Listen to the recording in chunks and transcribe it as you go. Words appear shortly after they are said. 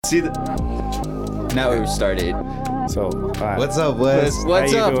See now we've started. So, all right. What's up, Wes?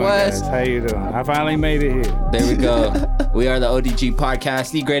 What's up, Wes? How you doing? I finally made it here. There we go. We are the ODG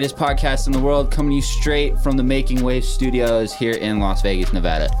podcast, the greatest podcast in the world, coming to you straight from the Making Waves studios here in Las Vegas,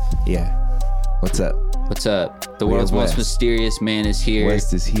 Nevada. Yeah. What's up? What's up? The We world's have most Wes. mysterious man is here.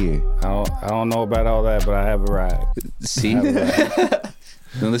 West is here. I don't know about all that, but I have arrived. See?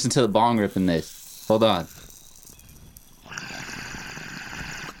 Then listen to the bong rip in this. Hold on.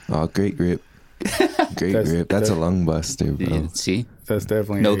 Oh, great grip. Great grip. That's a lung buster, bro. See? That's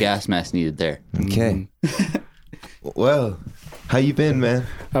definitely No it. gas mask needed there. Okay. Well, how you been, man?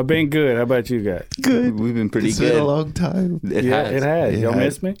 I've been good. How about you guys? Good. We've been pretty It's good. been a long time. It Yeah, has. it has. Y'all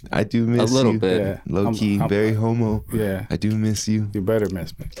miss me? I do miss A little you. bit. Yeah. Low key, I'm- very homo. Yeah. I do miss you. You better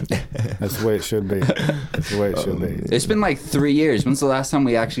miss me. That's the way it should be. That's the way it should be. It's been like 3 years. When's the last time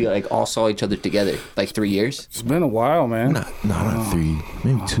we actually like all saw each other together? Like 3 years? It's been a while, man. Not 3,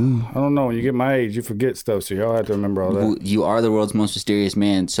 maybe 2. I don't know. When you get my age, you forget stuff, so y'all have to remember all that. You are the world's most mysterious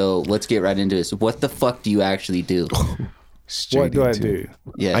man. So let's get right into this. What the fuck do you actually do? What do I do?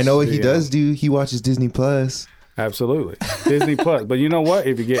 Yes. I know what he Yeah. does do. He watches Disney Plus. Absolutely. Disney Plus. But you know what?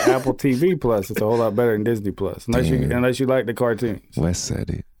 If you get Apple TV Plus, it's a whole lot better than Disney Plus. Unless you like the cartoons. Wes said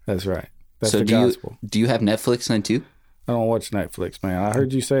it. That's right. That's So the do gospel. you have Netflix then too? I don't watch Netflix, man. I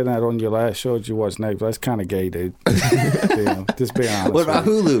heard you say that on your last show that you watch Netflix. That's kind of gay, dude. Just being honest. What about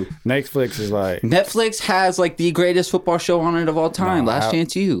with you. Hulu? Netflix is like, Netflix has like the greatest football show on it of all time. No, Last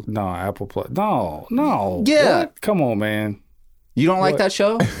Chance U. no, Apple Plus. No. Yeah. What? Come on, man. You don't like What? that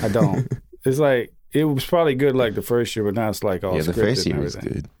show? I don't. It's like, it was probably good like the first year, but now it's like all Yeah, the scripted first and year was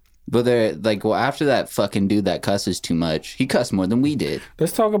everything. good. But they're like, well, after that fucking dude that cusses too much, he cussed more than we did.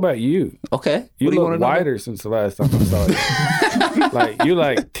 Let's talk about you. Okay. You What do you look want to know? whiter since the last time I saw you. Like you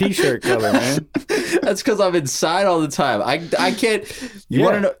like t-shirt color, man. That's because I'm inside all the time. I can't. You Yeah.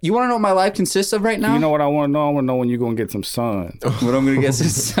 want to know? You want to know what my life consists of right now? You know what I want to know? I want to know when you're gonna get some sun. what I'm gonna get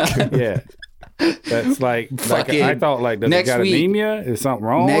this. Yeah, that's like Fucking I thought like does next he got week. anemia? Is something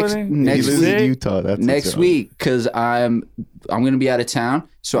wrong Next- with him? next He Is he lives in sick? Utah. That's Next what's up. week, because I'm gonna be out of town,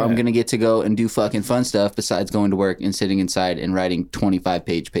 so I'm Yeah. gonna get to go and do fucking fun stuff besides going to work and sitting inside and writing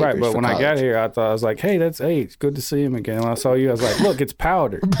 25-page papers. Right, but for when I got college. here, I thought I was like, "Hey, that's H. Good to see him again." When I saw you, I was like, "Look, it's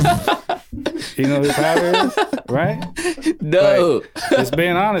Powder." You know who Powder is, right? no, Just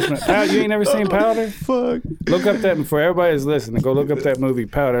being honest, man. Powder, you ain't never seen Powder? Fuck. Look up that for everybody that's listening. Go look up that movie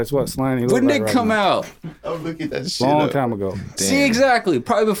Powder. That's what Slaney looked when like did it right come now. out? I'm looking at that shit Long up. time ago. See, exactly,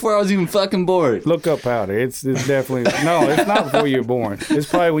 probably before I was even fucking bored. Look up Powder. It's definitely no. It's not before you were born. It's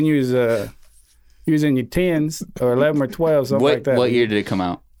probably when you was in your 10s or 11 or 12, something like that. What year did it come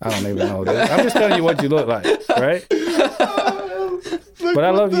out? I don't even know. Dude. I'm just telling you what you look like, right? But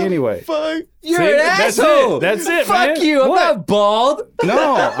I love you anyway. Fuck. You're See, an that's asshole. it. That's it, Fuck man. you. I'm What? not bald.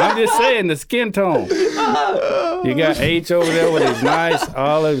 No, I'm just saying the skin tone. You got H over there with his nice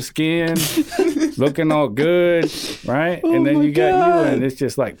olive skin, looking all good, right? And then you got you, and it's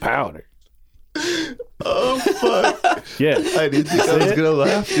just like powder. Oh, fuck. Yeah. I didn't think I was going to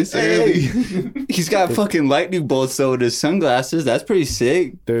laugh this early. He's got fucking lightning bolts though with his sunglasses. That's pretty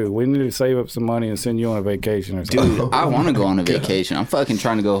sick. Dude, we need to save up some money and send you on a vacation or something. Dude, I want to go on a vacation. I'm fucking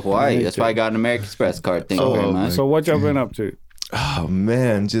trying to go to Hawaii. Me That's too. why I got an American Express card. Thank you very Oh, much. So what y'all been up to? Oh,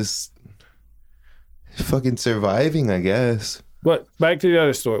 man. Just fucking surviving, I guess. But back to the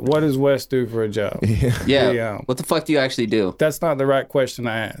other story. What does Wes do for a job? Yeah. Yeah. What the fuck do you actually do? That's not the right question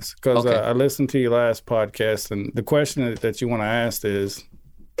to ask because Okay. I listened to your last podcast, and the question that you want to ask is,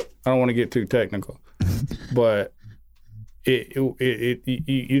 I don't want to get too technical, but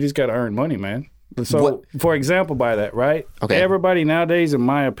you just got to earn money, man. So, What- for example, by that, right? Okay. Everybody nowadays, in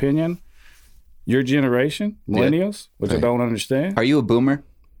my opinion, your generation, millennials, which I Right. don't understand. Are you a boomer?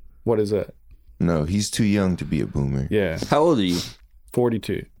 What is that? No, he's too young to be a boomer. Yeah, How old are you?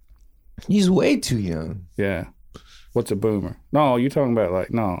 42. He's way too young. Yeah. What's a boomer? No, you're talking about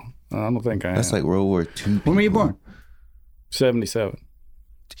like, no, I don't think I am. That's like World War II. When were you people. born? 77.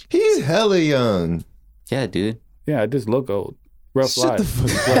 He's hella young. Yeah, dude. Yeah, I just look old. Rough Shut the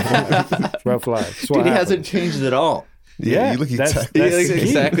life. fuck up. Rough life. That's what Dude, he happens. hasn't changed at all. Yeah, you look that's- exactly that's He looks the key.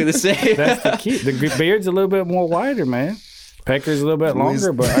 exactly the same. That's the key. The beard's a little bit more wider, man. Pecker's a little bit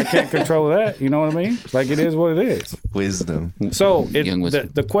longer, but I can't control that. You know what I mean? Like it is what it is. wisdom. So Young wisdom.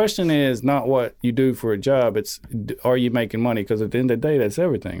 the question is not what you do for a job. It's are you making money? Because at the end of the day, that's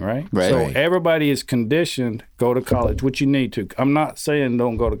everything, right? Right. So Right. everybody is conditioned go to college, which you need to. I'm not saying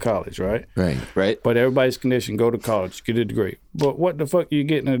don't go to college, right? Right. Right? But everybody's conditioned go to college, get a degree. But what the fuck are you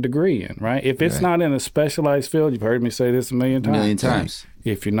getting a degree in, right? If it's Right. not in a specialized field, you've heard me say this a million A times. million times.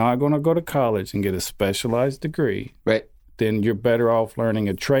 If you're not going to go to college and get a specialized degree, Right? then you're better off learning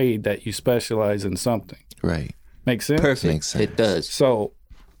a trade that you specialize in something. Right. Make sense? Perfect. Makes sense. It does. So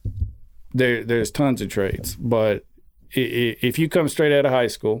there's tons of trades, but if you come straight out of high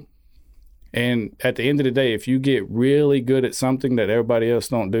school, and at the end of the day, if you get really good at something that everybody else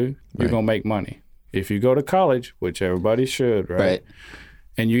don't do, you're going to make money. If you go to college, which everybody should, right?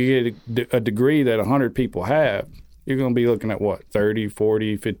 And you get a degree that 100 people have, you're going to be looking at what, 30,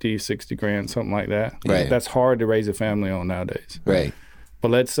 40, 50, 60 grand, something like that. Right. That's hard to raise a family on nowadays. Right.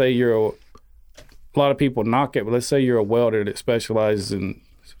 But let's say a lot of people knock it, but let's say you're a welder that specializes in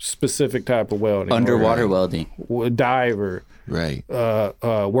specific type of welding. Underwater welding. Diver. Right.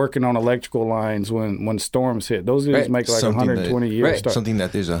 Working on electrical lines when storms hit. Those guys make like Something 120 that, years. Something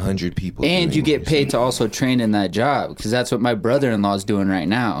that there's 100 people And doing. you get paid to also train in that job, because that's what my brother-in-law is doing right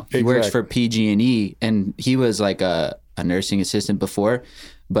now. He works for PG&E, and he was like a nursing assistant before,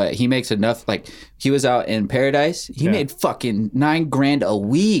 but he makes enough. Like, he was out in Paradise. He made fucking $9 grand a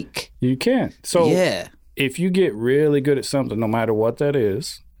week. You can. So yeah. If you get really good at something, no matter what that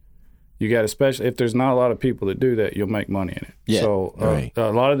is, you got especially if there's not a lot of people that do that, you'll make money in it. Yeah. So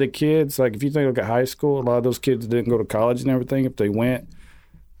a lot of the kids, like if you think look at high school, a lot of those kids didn't go to college and everything. If they went,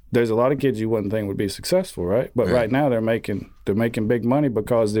 there's a lot of kids you wouldn't think would be successful, right? But right now they're making big money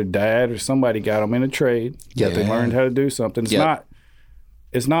because their dad or somebody got them in a trade that they learned how to do something.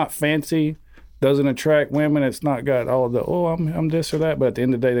 It's not fancy. Doesn't attract women. It's not got all the I'm this or that. But at the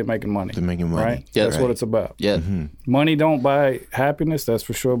end of the day, they're making money. They're making money. Right? Yeah, that's what it's about. Yeah. Money don't buy happiness, that's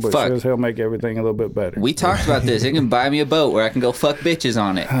for sure. But sure as hell make everything a little bit better. We talked about this. It can buy me a boat where I can go fuck bitches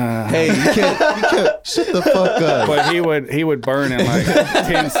on it. Hey, you can't shut the fuck up. But he would burn in like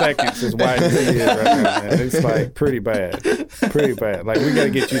 10 seconds as wide as he is right now, man. It's like pretty bad. Pretty bad. Like, we got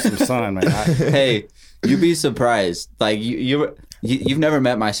to get you some sun, man. Hey, you'd be surprised. Like, you've never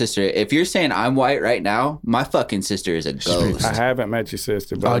met my sister. If you're saying I'm white right now, my fucking sister is a ghost. I haven't met your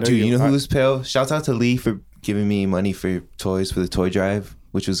sister. But Oh, dude, you know who's pale? Shouts out to Lee for giving me money for toys for the toy drive,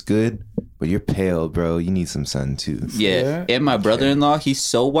 which was good. But you're pale, bro. You need some sun, too. Yeah. And my brother-in-law, he's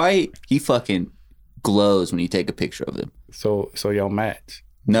so white, he fucking glows when you take a picture of him. So y'all match?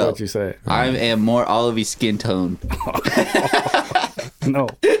 No. That's what you said? I am more olivey skin tone. No.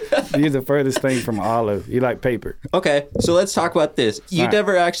 You're the furthest thing from olive. You like paper. Okay, so let's talk about this. You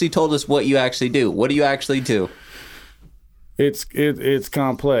never actually told us what you actually do. What do you actually do? It's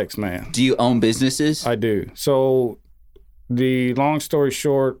complex, man. Do you own businesses? I do. So the long story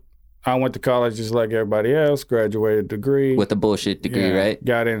short, I went to college just like everybody else, graduated degree. With a bullshit degree, right?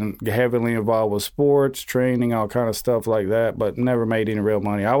 Got heavily involved with sports, training, all kind of stuff like that, but never made any real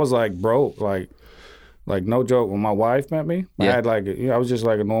money. I was like broke, like no joke. When my wife met me, I had I was just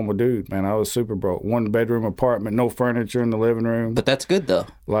like a normal dude, man. I was super broke. 1-bedroom apartment, no furniture in the living room. But that's good though.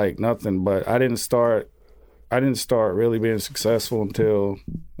 Like nothing. But I didn't start really being successful until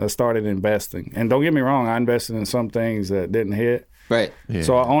I started investing. And don't get me wrong, I invested in some things that didn't hit. Right. Yeah.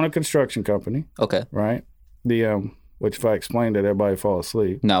 So I own a construction company. Okay. Right. Which if I explained it, everybody fall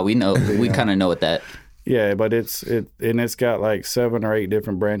asleep. No, we know. We kind of know what that. Yeah, but it's got like 7 or 8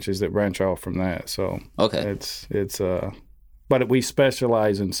 different branches that branch off from that. So Okay. But we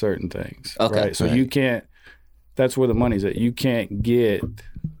specialize in certain things. Okay. Right. So you can't. That's where the money's at. You can't get.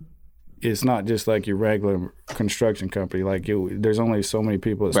 It's not just like your regular construction company. Like there's only so many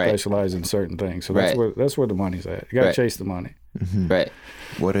people that specialize in certain things. So that's where the money's at. You got to chase the money. Mm-hmm. Right.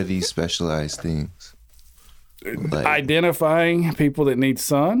 What are these specialized things? Like, Identifying people that need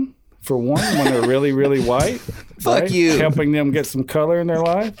sun, for one, when they're really, really white. Fuck you. Helping them get some color in their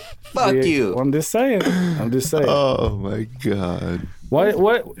life. Fuck you. I'm just saying. oh my God.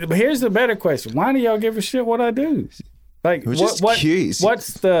 What? Here's the better question. Why do y'all give a shit what I do? Like, We're just curious.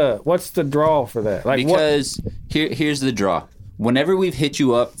 What's the draw for that? Like, Because here's the draw. Whenever we've hit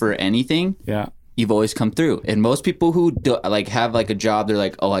you up for anything, you've always come through. And most people who have like a job, they're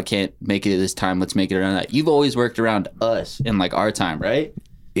like, oh, I can't make it this time. Let's make it around that. You've always worked around us in like our time, right?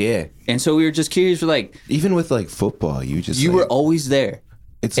 Yeah. And so we were just curious. We're like, even with like football, you were always there.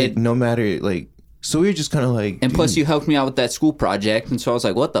 It's like no matter like. So we were just kind of like. And plus, you helped me out with that school project, and so I was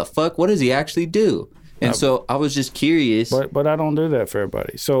like, what the fuck? What does he actually do? And so I was just curious. But I don't do that for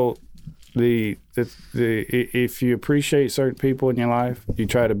everybody. So if you appreciate certain people in your life, you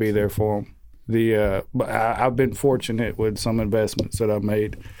try to be there for them. But I've been fortunate with some investments that I've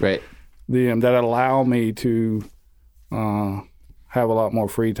made. Right. That allow me to have a lot more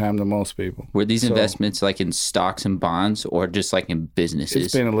free time than most people. Were these investments like in stocks and bonds, or just like in businesses?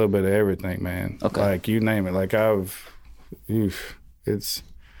 It's been a little bit of everything, man. Okay. Like you name it. Like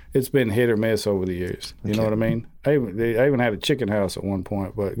it's been hit or miss over the years. You know what I mean? I even had a chicken house at one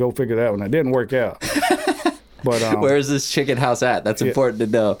point, but go figure that one. It didn't work out. But where's this chicken house at? That's important to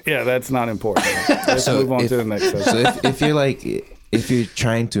know. Yeah, that's not important. Let's move on to the next subject. So if you're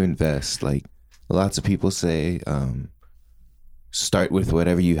trying to invest, like lots of people say, start with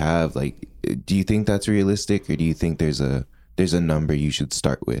whatever you have. Like, do you think that's realistic, or do you think there's a number you should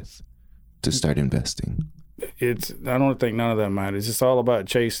start with to start investing? I don't think none of that matters. It's all about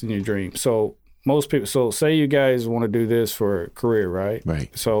chasing your dream. So most people, say you guys want to do this for a career, right?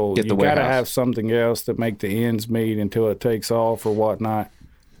 Right. So you got to have something else to make the ends meet until it takes off or whatnot.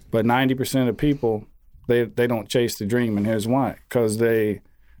 But 90% of people, they don't chase the dream, and here's why: because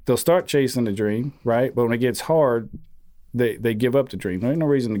they'll start chasing the dream, right? But when it gets hard, they give up the dream. There ain't no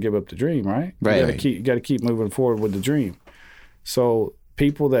reason to give up the dream, right? Right. You got to keep moving forward with the dream. So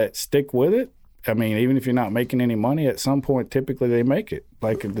people that stick with it, I mean, even if you're not making any money, at some point, typically they make it.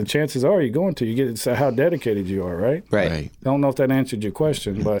 Like the chances are you're going to. You get to how dedicated you are, right? Right. I don't know if that answered your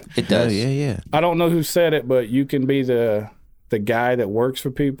question, but it does. Yeah. I don't know who said it, but you can be the guy that works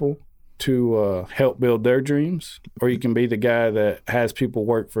for people to help build their dreams, or you can be the guy that has people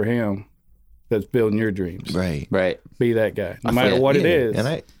work for him that's building your dreams. Right. Be that guy, no matter what it is. And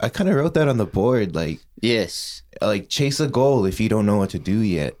I kind of wrote that on the board, like, yes, like chase a goal if you don't know what to do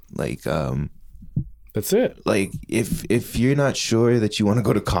yet. Like, that's it. Like if you're not sure that you want to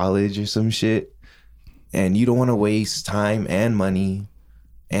go to college or some shit, and you don't want to waste time and money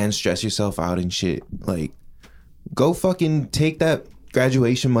and stress yourself out and shit, like, go fucking take that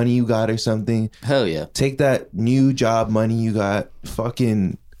graduation money you got or something. Hell yeah. Take that new job money you got.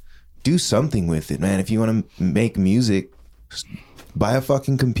 Fucking do something with it, man. If you want to make music, buy a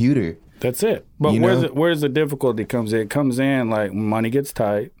fucking computer. That's it. But where's the difficulty comes in? It comes in like when money gets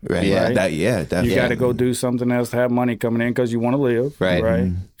tight. Right. Yeah. Right? Definitely. You got to go do something else to have money coming in because you want to live. Right.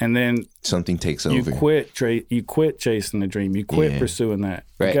 Mm-hmm. And then something takes you over. You quit chasing the dream. You quit pursuing that.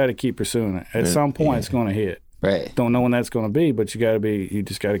 Right. You got to keep pursuing it. At some point, it's going to hit. Right. Don't know when that's going to be, but you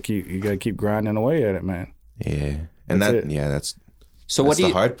just got to keep grinding away at it, man. Yeah. And that's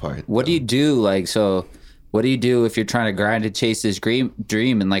the hard part. What do you do? Like, so what do you do if you're trying to grind to chase this dream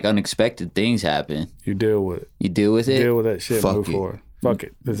and like unexpected things happen? You deal with it. You deal with it? Deal with that shit. Move forward. Fuck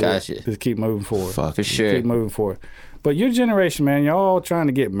it. Gotcha. Just keep moving forward. For sure. Keep moving forward. But your generation, man, y'all all trying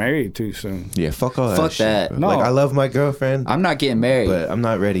to get married too soon. Yeah, fuck all that. Fuck shit, that. bro. No. Like, I love my girlfriend. I'm not getting married. But I'm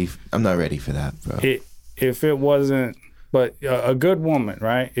not ready for that, bro. If it wasn't, but a good woman,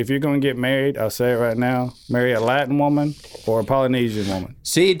 right? If you're going to get married, I'll say it right now, marry a Latin woman or a Polynesian woman.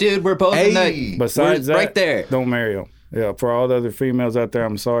 See, dude, we're both in that. Besides that, right there. Don't marry them. Yeah, for all the other females out there,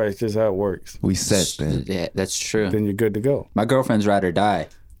 I'm sorry. It's just how it works. We set, man. Yeah, that's true. Then you're good to go. My girlfriend's ride or die.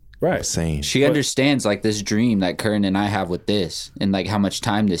 Right. Same. She understands like this dream that Curran and I have with this and like how much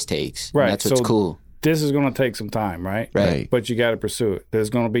time this takes. Right. And that's what's cool. This is going to take some time, right? Right. But you got to pursue it.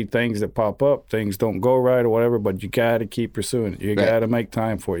 There's going to be things that pop up, things don't go right or whatever, but you got to keep pursuing it. You got to make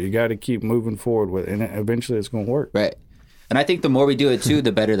time for it. You got to keep moving forward with it, and eventually it's going to work. Right. And I think the more we do it too,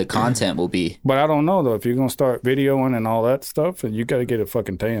 the better the content will be. But I don't know though. If you're going to start videoing and all that stuff, you got to get a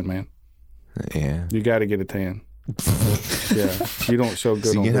fucking tan, man. Yeah. You got to get a tan. Yeah. You don't show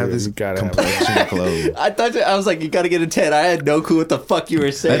good on video. You got to have complexion glow. I was like, you got to get a 10. I had no clue what the fuck you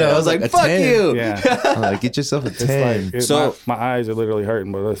were saying. I was like, fuck 10. you. Yeah. Like, get yourself a 10. My eyes are literally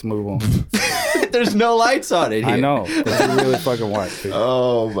hurting, but let's move on. There's no lights on it here. I know. It's really fucking white. Dude.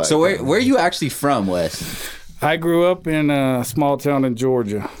 Oh my. So where are you actually from, Wes? I grew up in a small town in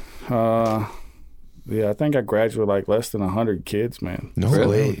Georgia. I think I graduated like less than 100 kids, man. No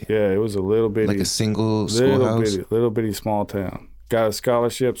way. Yeah, it was a little bitty. Like a single schoolhouse? Little bitty small town. Got a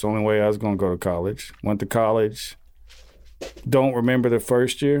scholarship. It's the only way I was going to go to college. Went to college. Don't remember the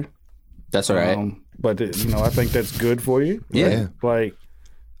first year. That's all right. But, I think that's good for you. Yeah. Like,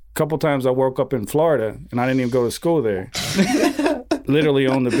 a couple times I woke up in Florida, and I didn't even go to school there. Literally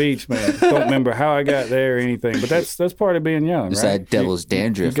on the beach, man. Don't remember how I got there or anything, but that's part of being young, It's right? that devil's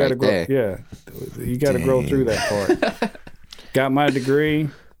dandruff right there. Yeah, you got to grow through that part. Got my degree,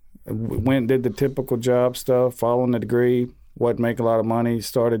 went and did the typical job stuff, following the degree, wasn't making a lot of money,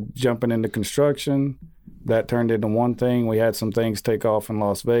 started jumping into construction. That turned into one thing. We had some things take off in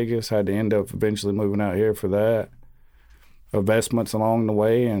Las Vegas, had to end up eventually moving out here for that. Investments along the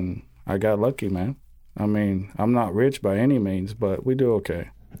way, and I got lucky, man. I mean, I'm not rich by any means, but we do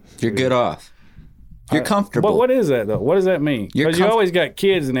okay. You're good off. You're comfortable. But what is that, though? What does that mean? Because you always got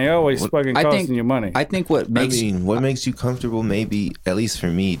kids, and they always fucking costing you money. I think what makes what makes you comfortable, maybe, at least for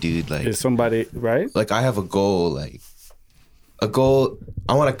me, dude, like... Is somebody, right? Like, I have a goal, I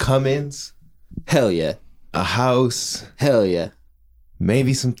want to Cummins. Hell yeah. A house. Hell yeah.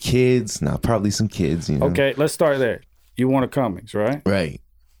 Maybe some kids. No, probably some kids, Okay, let's start there. You want a Cummins, right? Right.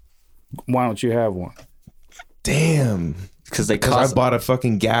 Why don't you have one? Damn. Because they Because cost. I bought a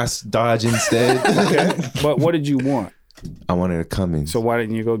fucking gas Dodge instead. Okay. But what did you want? I wanted a Cummins. So why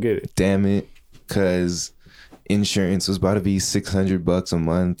didn't you go get it? Damn it. Because insurance was about to be $600 a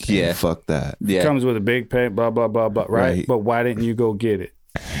month. Yeah. And fuck that. Yeah. Comes with a big pay, blah, blah, blah, blah, right? Right. But why didn't you go get it?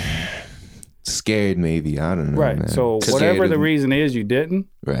 Scared maybe. I don't know. Right. Man. So Scared whatever of- the reason is you didn't,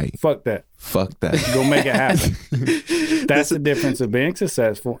 Right. fuck that. Fuck that. Go make it happen. That's the difference of being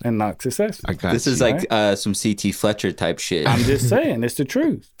successful and not successful. I got This is you. like some CT Fletcher type shit. I'm just saying, it's the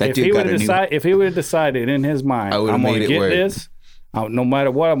truth. That if dude he got would a new- have if he would have decided in his mind, I would've I'm going made to it get work. this, no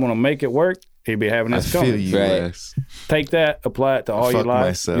matter what, I'm going to make it work. He'd be having I this feel coming. you, Right. Wes. Take that, apply it to all your Fuck life.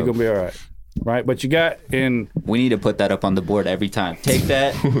 myself. You're going to be all right. Right? But you got in, We need to put that up on the board every time. Take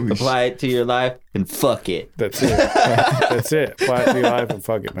that, apply it to your life, and fuck it. that's it. That's it. Apply it to your life and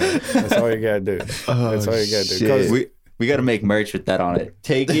fuck it, man. That's all you got to do. That's all you got to do. shit. 'Cause We got to make merch with that on it.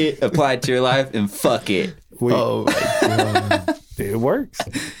 Take it, apply it to your life, and fuck it. we, Oh my God. it works.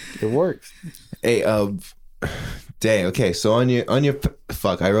 It works. Hey, dang. Okay, so on your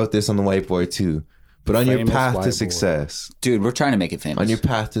fuck, I wrote this on the whiteboard too. But on your Famous path to whiteboard. success, Dude, we're trying to make it famous. on your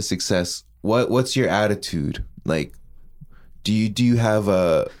path to success, what's your attitude? Like, do you have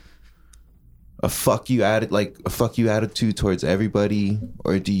a fuck you attitude towards everybody,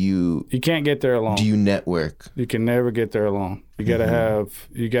 or do you You can't get there alone. network? You can never get there alone. You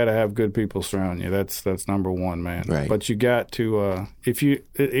gotta have good people surround you. That's number one, man. Right. But you got to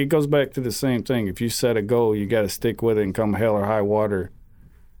it goes back to the same thing. If you set a goal, you got to stick with it and come hell or high water,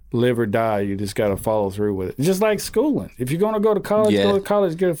 live or die. You just got to follow through with it. Just like schooling. If you're gonna go to college, Yeah. go to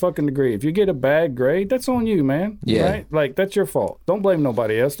college, get a fucking degree. If you get a bad grade, that's on you, man. Yeah. Right? Like that's your fault. Don't blame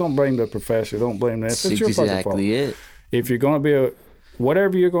nobody else. Don't blame the professor. Don't blame that. That's That's your fucking fault. exactly it. If you're gonna be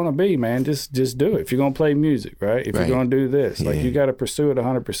whatever you're gonna be, man, just do it. If you're gonna play music, right? If Right. you're gonna do this, like Yeah. you got to pursue it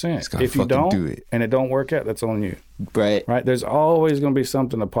 100%. gotta If you fucking don't, do it. and it don't work out, that's on you, Right, right? There's always gonna be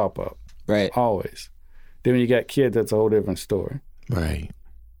something to pop up, right. always. Then when you got kids, that's a whole different story. Right.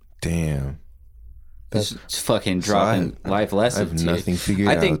 Damn. It's fucking dropping life I lessons. have dude. nothing figured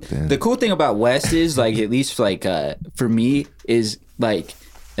I out. think Then. the cool thing about West is like, at least like for me, is like,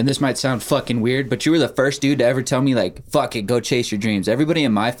 and this might sound fucking weird, but you were the first dude to ever tell me like, fuck it, go chase your dreams. Everybody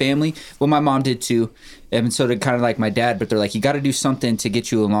in my family, well, my mom did too, and so did kind of like my dad, but they're like, you got to do something to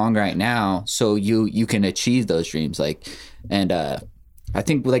get you along right now so you can achieve those dreams. Like, and I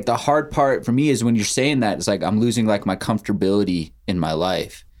think like the hard part for me is when you're saying that, it's like I'm losing like my comfortability in my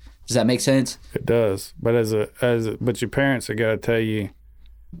life. Does that make sense? It does, but but your parents are gotta tell you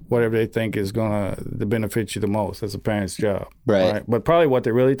whatever they think is gonna benefit you the most. That's a parent's job, Right. But probably what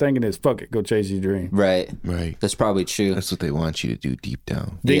they're really thinking is, fuck it, go chase your dream. Right. Right. That's probably true. That's what they want you to do deep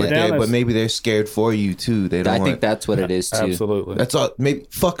down. Deep but, down but is- maybe they're scared for you too. They don't I want. think that's what it is too. Absolutely, That's all. Maybe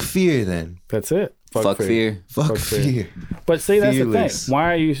fuck fear then. that's it. Fuck fear. Fuck fear. fear. But see, that's Fearless. the thing.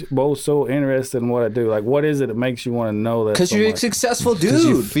 Why are you both so interested in what I do? Like, what is it that makes you want to know that? Because so you're a much? successful Because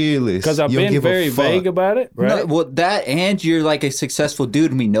you're dude. fearless. Because I've You don't been give a very fuck. vague about it, right? No, well, that and you're like a successful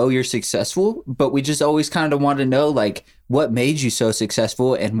dude, and we know you're successful, but we just always kind of want to know like what made you so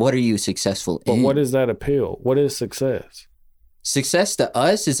successful and what are you successful But in. what is that appeal? What is success? Success to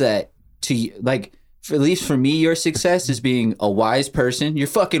us is that like. At least for me, your success is being a wise person. You're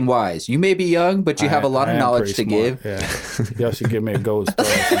fucking wise. You may be young, but you have a lot I of am knowledge to pretty give. smart. Yeah, y'all should give me a gold star. Or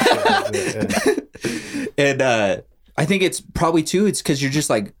some shit like that. Yeah. And I think it's probably too, it's because you're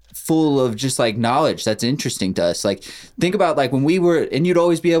just like full of just like knowledge that's interesting to us. Like think about like when we were, and you'd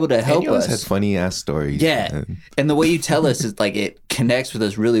always be able to help And you always us. had funny ass stories. Yeah. man. And the way you tell us is like it connects with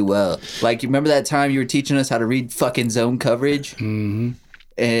us really well. Like you remember that time you were teaching us how to read fucking zone coverage? Mm-hmm.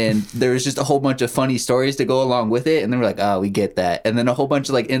 And there was just a whole bunch of funny stories to go along with it. And then we're like, oh, we get that. And then a whole bunch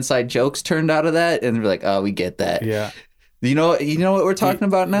of like inside jokes turned out of that. And we're like, oh, we get that. Yeah. You know what we're talking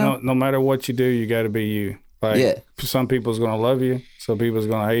about now? No matter what you do, you got to be you. Like, Yeah. some people's gonna love you, some people's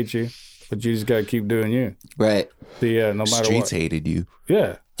gonna hate you, but you just got to keep doing you. Right. No matter Streets what. hated you.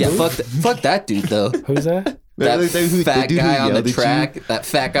 Yeah. Yeah, fuck that dude though. Who's that? That The fat dude who guy on yelled the at you? track. That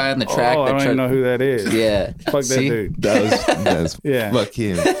fat guy on the track. Oh, I that don't even know who that is. Yeah. Fuck that See? dude. That was Yeah. fuck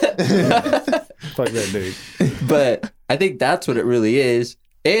him. Fuck that dude. But I think that's what it really is.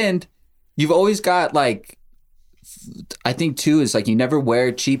 And you've always got like, I think too is like you never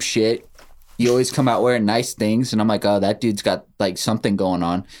wear cheap shit. You always come out wearing nice things. And I'm like, oh, that dude's got like something going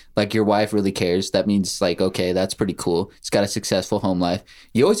on. Like your wife really cares. That means like, okay, that's pretty cool. He's got a successful home life.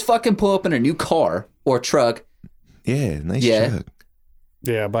 You always fucking pull up in a new car or truck. Yeah, nice Yeah. truck.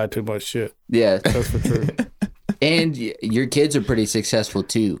 Yeah, I buy too much shit. Yeah. That's for true. And your kids are pretty successful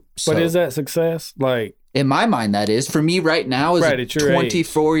too. So, But is that success? Like, In my mind, that is. For me right now, as a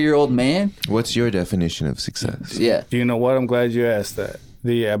 24-year-old man. What's your definition of success? Yeah. Do you know what? I'm glad you asked that.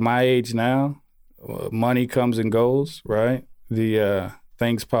 At my age now, money comes and goes, right?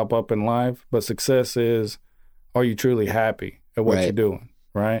 Things pop up in life, but success is, are you truly happy at what you're doing,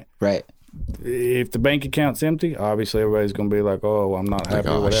 right? Right. If the bank account's empty, obviously everybody's gonna be like, "Oh, I'm not happy."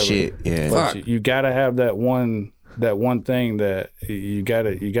 Oh, whatever. Shit, yeah. But you gotta have that one thing that you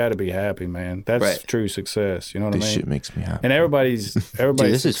gotta be happy, man. That's true success. You know what I mean? This shit makes me happy. And everybody's Dude,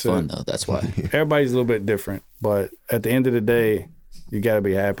 this is fun though. That's why. Everybody's a little bit different, but at the end of the day, you gotta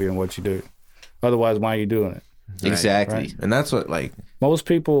be happy in what you do. Otherwise, why are you doing it? Exactly. Right? And that's what, like, most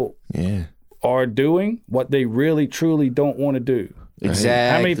people are doing what they really truly don't want to do.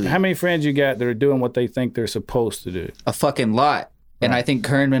 Exactly. How many friends you got that are doing what they think they're supposed to do? A fucking lot. And I think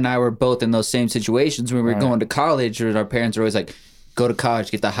Kern and I were both in those same situations when we were going to college, or our parents were always like, go to college,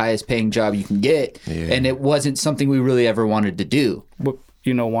 get the highest paying job you can get. Yeah. And it wasn't something we really ever wanted to do. But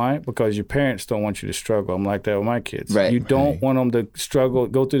you know why? Because your parents don't want you to struggle. I'm like that with my kids. Right. You don't want them to struggle,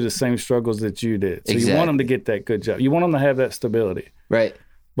 go through the same struggles that you did. So you want them to get that good job. You want them to have that stability. Right.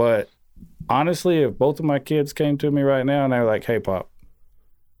 But honestly, if both of my kids came to me right now and they were like, hey, Pop,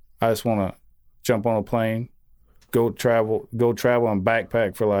 I just want to jump on a plane, go travel and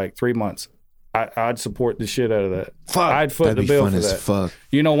backpack for like 3 months, I'd support the shit out of that. Fuck. I'd foot the bill for that. Fuck.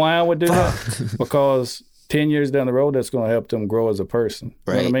 You know why I would do that? Because 10 years down the road, that's going to help them grow as a person.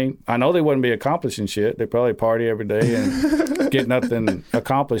 You know what I mean? I know they wouldn't be accomplishing shit. They probably party every day and get nothing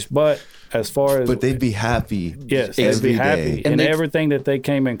accomplished. But as far as... But they'd be happy. Yes, they'd be happy. Day. And everything that they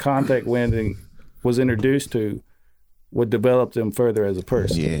came in contact with and was introduced to would develop them further as a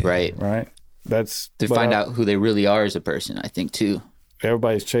person. Yeah. Right. Right? That's... To find out who they really are as a person, I think, too.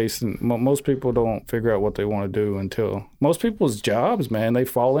 Everybody's chasing. Most people don't figure out what they want to do until... Most people's jobs, man, they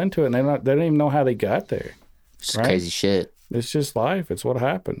fall into it and they don't even know how they got there. It's crazy shit. It's just life. It's what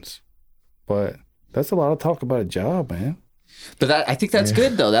happens. But that's a lot of talk about a job, man. But I think that's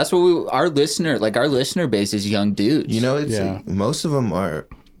good though. That's what our listener base is young dudes. You know, it's like, most of them are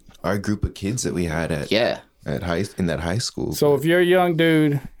our group of kids that we had at in that high school. So if you're a young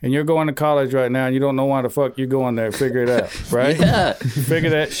dude and you're going to college right now and you don't know why the fuck you're going there, figure it out, right? Yeah.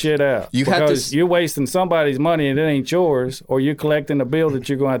 Figure that shit out. Because you're wasting somebody's money and it ain't yours, or you're collecting a bill that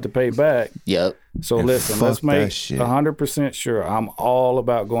you're going to have to pay back. Yep. So listen, let's make 100% sure I'm all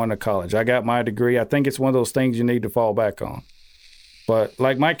about going to college. I got my degree. I think it's one of those things you need to fall back on. But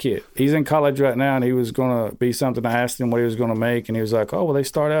like my kid, he's in college right now and he was going to be something. I asked him what he was going to make and he was like, oh, well, they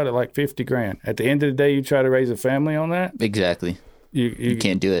start out at like $50,000. At the end of the day, you try to raise a family on that. Exactly. You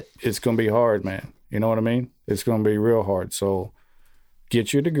can't do it. It's going to be hard, man. You know what I mean? It's going to be real hard. So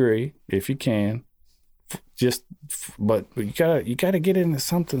get your degree if you can. But you gotta get into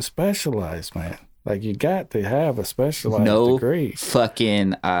something specialized, man. Like you got to have a specialized degree.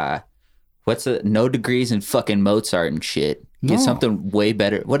 Fucking no degrees in fucking Mozart and shit. Get something way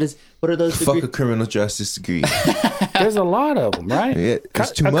better. What are those degrees? Fuck a criminal justice degree. There's a lot of them, right? Yeah,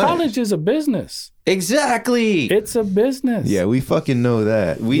 it's too much. College is a business. Exactly. It's a business. Yeah, we fucking know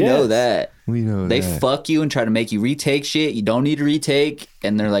that. We know that. We know they that. fuck you and try to make you retake shit you don't need to retake,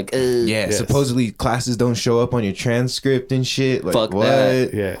 and they're like, yeah, supposedly classes don't show up on your transcript and shit. Like, fuck what?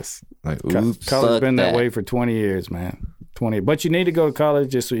 That. Yes. Like, oops. College been that way for 20 years, man. 20. But you need to go to college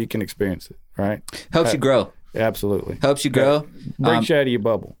just so you can experience it, right? Helps you grow. Absolutely. Helps you grow. Breaks you out of your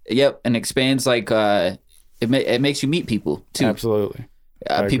bubble. Yep, and expands like it makes you meet people too. Absolutely.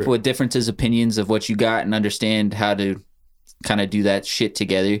 People with differences, opinions of what you got, and understand how to kind of do that shit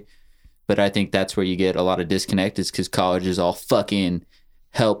together. But I think that's where you get a lot of disconnect, is because college is all fucking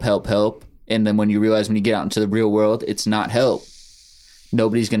help. And then when you realize when you get out into the real world, it's not help.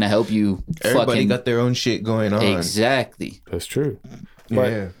 Nobody's going to help you. Everybody got their own shit going on. Exactly. That's true.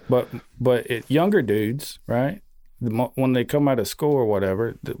 But younger dudes, right? When they come out of school or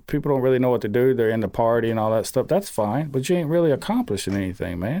whatever, people don't really know what to do. They're in the party and all that stuff. That's fine, but you ain't really accomplishing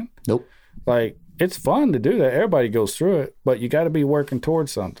anything, man. Nope. Like, it's fun to do that. Everybody goes through it, but you got to be working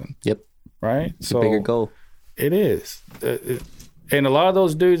towards something. Yep. Right? It's a bigger goal. It is. And a lot of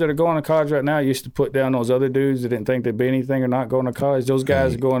those dudes that are going to college right now used to put down those other dudes that didn't think they'd be anything or not going to college. Those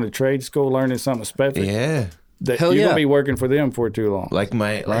guys are going to trade school, learning something special. Yeah. You're going to be working for them for too long. Like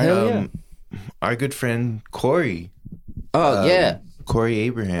our good friend Corey. Oh, yeah. Corey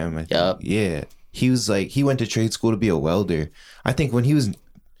Abraham. I think. Yep. Yeah. He was like, he went to trade school to be a welder. I think when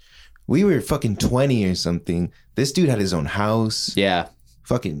we were fucking 20 or something, this dude had his own house. Yeah.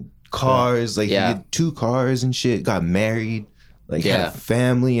 Fucking cars. Like, he had 2 cars and shit. Got married. Like, had a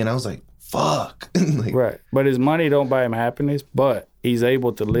family. And I was like, fuck. Like, right. But his money don't buy him happiness. But he's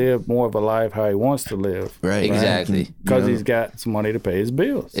able to live more of a life how he wants to live. Right. Exactly. Because he's got some money to pay his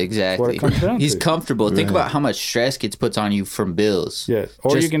bills. Exactly. That's what it comes down He's to. comfortable. Think about how much stress gets put on you from bills. Yes.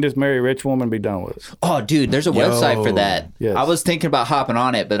 Or Just- you can just marry a rich woman and be done with it. Oh, dude, there's a website for that. Yes. I was thinking about hopping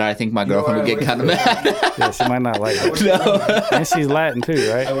on it, but I think my girlfriend would get kind of mad. Yeah, she might not like that. And she's Latin too,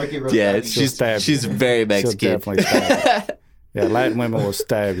 right? Yeah, She'll stab she's you. very She'll Mexican. definitely stab you. Yeah, Latin women will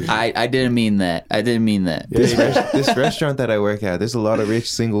stab you. I didn't mean that. I didn't mean that. This restaurant that I work at, there's a lot of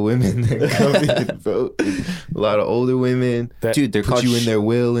rich single women that come in, bro. A lot of older women. Dude, they're Put called you in their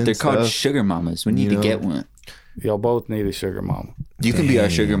will and they're stuff. called sugar mamas. We need to get one. Y'all both need a sugar mama. You can be our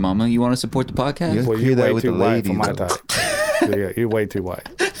sugar mama. You want to support the podcast? Yeah. Well, Hear you're that way with too the white for ladies, my though. type. Yeah, you're way too white.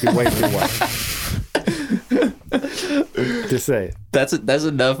 You're way too white. Just say it. That's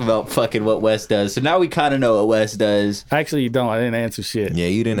enough about fucking what Wes does. So now we kind of know what Wes does. Actually, you don't. I didn't answer shit. Yeah,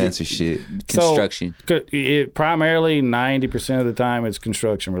 you didn't answer shit. Construction. So, it primarily 90% of the time it's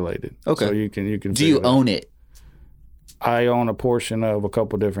construction related. Okay. So you can Do you figure that. own it? I own a portion of a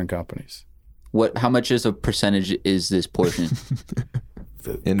couple different companies. How much is a percentage is this portion?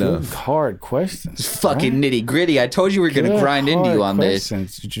 Enough. Good, hard questions. Fucking nitty gritty. I told you we are gonna Good, grind into you hard on this.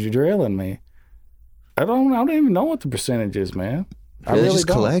 questions. You're drilling me. I don't even know what the percentage is, man. I They're really just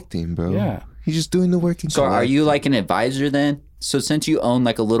don't. collecting, bro. Yeah. He's just doing the work and So are collecting. you like an advisor then? So since you own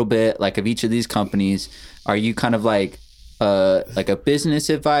like a little bit like of each of these companies, are you kind of like a business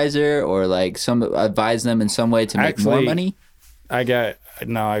advisor or like some advise them in some way to make more Actually, money? I got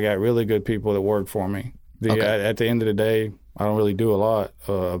really good people that work for me. At the end of the day, I don't really do a lot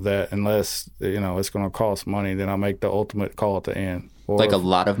of that unless it's going to cost money. Then I'll make the ultimate call at the end. Or Like a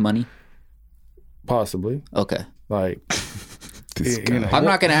lot of money? possibly Okay. like This you guy. know. I'm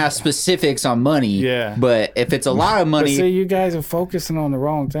not going to ask specifics on money. Yeah. But if it's a lot of But money, see, you guys are focusing on the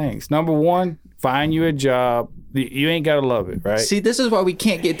wrong things. Number one, find you a job. You ain't got to love it, right? see, this is why we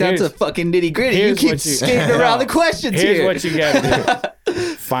can't get down to Here's- fucking nitty gritty. You here's keep what you- skating around the questions Here's here. what you got to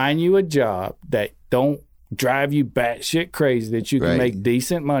do. Find you a job that don't drive you batshit crazy that you can Right. make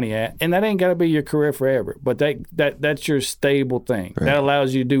decent money at. And that ain't got to be your career forever. But that's your stable thing. That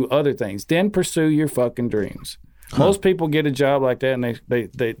allows you to do other things. Then pursue your fucking dreams. Most people get a job like that and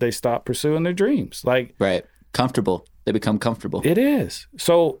they stop pursuing their dreams. Like, Right. Comfortable. They become comfortable. it is.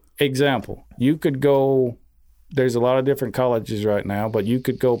 So, example, you could go, there's a lot of different colleges right now, but you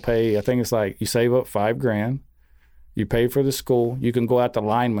could go pay, I think it's like you save up $5,000, you pay for the school, you can go out to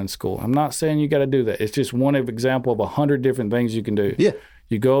lineman school. I'm not saying you got to do that. It's just one example of 100 different things you can do. Yeah.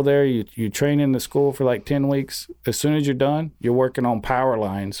 You go there, you train in the school for like 10 weeks. As soon as you're done, you're working on power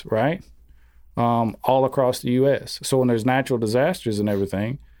lines, right? All across the U.S. So when there's natural disasters and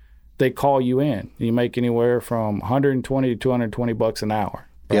everything, they call you in. You make anywhere from 120 to $220 an hour,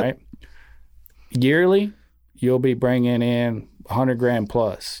 Yep. right? Yearly, you'll be bringing in $100,000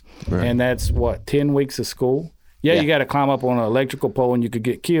 plus, Right. and that's what 10 weeks of school. Yeah, you got to climb up on an electrical pole and you could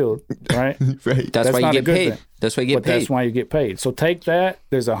get killed, right? Right. That's why not you a get good paid. thing. That's why you get But paid. that's why you get paid. So take that.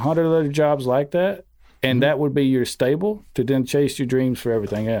 There's 100 other jobs like that, and that would be your stable to then chase your dreams for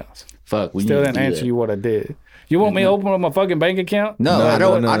everything else. Fuck. We Still need to didn't do answer that. you what I did. You want me to open up my fucking bank account? No, No, I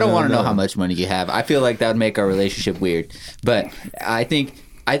don't. no, I don't no, want to know no. how much money you have. I feel like that would make our relationship weird. But I think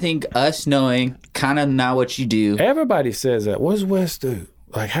us knowing kind of now what you do. Everybody says that. What does Wes do?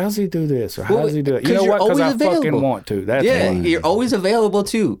 Like, how's he do this or how Well, does he do it? 'cause You know you're what? Because I always fucking available. want to. That's Yeah, why. you're always available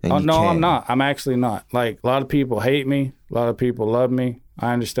too. And Oh, you no, I'm can. not. I'm actually not. Like, a lot of people hate me. A lot of people love me.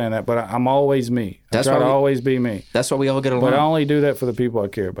 I understand that. But I'm always me. That's I try why to we- always be me. That's why we all get along. But I only do that for the people I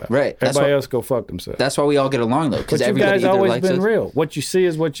care about. Right. That's Everybody why- else go fuck themselves. That's why we all get along though, because But you everybody guys either always likes been us. real. What you see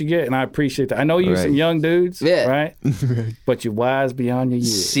is what you get, and I appreciate that. I know you Right. some young dudes, Yeah. right? But you're wise beyond your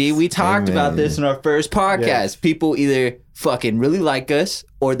years. See, we talked Amen. about this in our first podcast. Yes. People either fucking really like us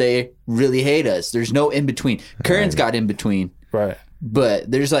or they really hate us. There's no in between. Curran's got in between, Right.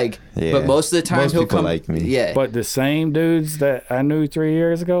 but there's like, Yeah. but most of the time Most he'll people come. like me. Yeah. But the same dudes that I knew 3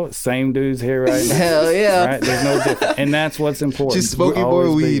 years ago, same dudes here right now. Hell yeah. Right? There's no difference. And that's what's important. Just smoking Always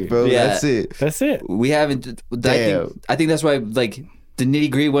more be weed, you. bro. Yeah. That's it. That's it. We haven't. Damn. I think that's why like the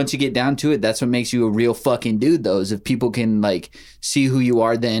nitty gritty. Once you get down to it, that's what makes you a real fucking dude. Though, is if people can like see who you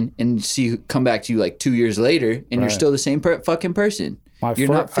are then and come back to you like 2 years later, and you're Right. still the same fucking person. You're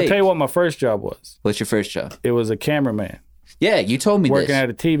not I fake. tell you what my first job was. What's your first job? It was a cameraman Yeah, you told me working this. at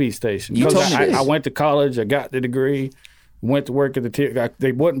a TV station. You 'Cause told me I, this. I went to college. I got the degree. Went to work at the TV.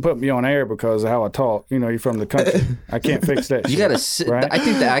 They wouldn't put me on air because of how I talk. You know, you're from the country. I can't fix that. You shit, gotta. right? I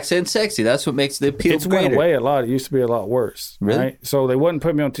think the accent's sexy. That's what makes the appeal It's went greater. away a lot. It used to be a lot worse. Really? Right? So they wouldn't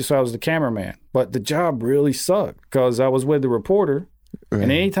put me on, so I was the cameraman. But the job really sucked because I was with the reporter.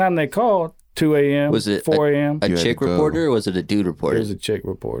 And anytime they called, 2 a.m., Was it 4 a.m. a You had chick to go. reporter or was it a dude It reporter? was a chick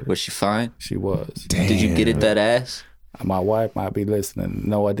reporter. Was she fine? She was. Damn. Did you get it that ass? My wife might be listening.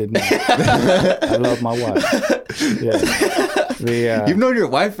 No, I did not. I love my wife. Yeah. You've known your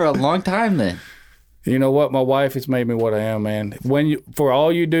wife for a long time then. You know what? My wife has made me what I am, man. For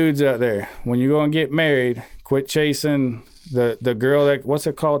all you dudes out there, when you're going to get married, quit chasing the girl that, what's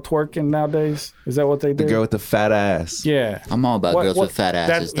it called, twerking nowadays? Is that what they do? The girl with the fat ass. Yeah. I'm all about girls with fat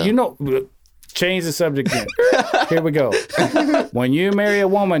asses, though. You know, change the subject again. Here we go. When you marry a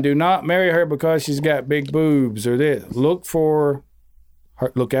woman, do not marry her because she's got big boobs or this. Look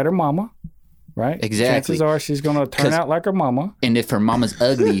at her mama, right? Exactly. Chances are she's going to turn out like her mama. And if her mama's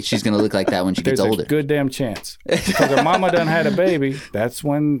ugly, she's going to look like that when she gets There's older. a good damn chance. Because her mama done had a baby. That's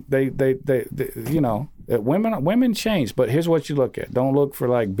when they you know, women change. But here's what you look at. Don't look for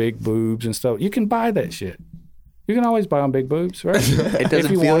like big boobs and stuff. You can buy that shit. You can always buy them big boobs, right? It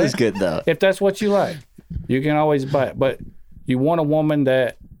doesn't feel as good, though. If that's what you like, you can always buy it. But you want a woman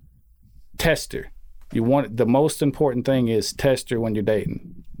that test her. The most important thing is test her when you're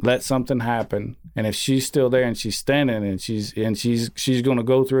dating. Let something happen, and if she's still there and she's standing and she's going to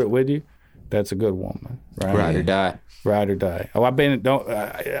go through it with you, that's a good woman, right? Ride or die. Ride or die. Oh,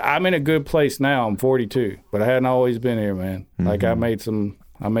 I'm in a good place now. I'm 42, but I hadn't always been here, man. Mm-hmm. Like I made some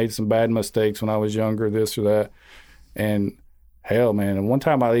bad mistakes when I was younger, this or that, and hell, man. And one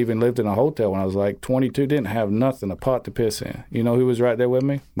time I even lived in a hotel when I was like 22, didn't have nothing, a pot to piss in. You know who was right there with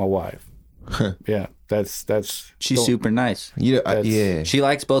me? My wife. Yeah, that's. She's super nice. Yeah. She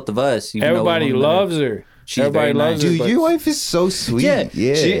likes both of us. Everybody loves her. She's Everybody very nice. loves her. Dude, but- your wife is so sweet.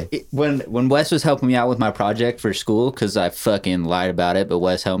 Yeah. When Wes was helping me out with my project for school, because I fucking lied about it, but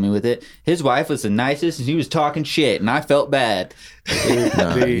Wes helped me with it. His wife was the nicest, and he was talking shit, and I felt bad.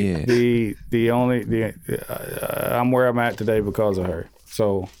 I'm where I'm at today because of her.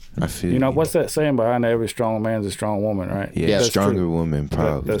 So I feel you know what's that saying? Behind every strong man's a strong woman, right? Yeah, That's stronger true. woman,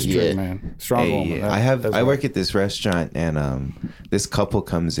 probably. That's true, Yeah. man. Strong woman. Yeah. That's I right. work at this restaurant, and this couple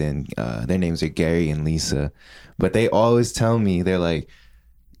comes in. Their names are Gary and Lisa, but they always tell me, they're like,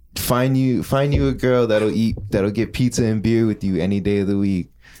 find you a girl that'll get pizza and beer with you any day of the week,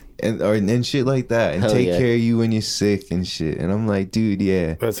 and shit like that, and Hell take yeah. care of you when you're sick and shit. And I'm like, dude,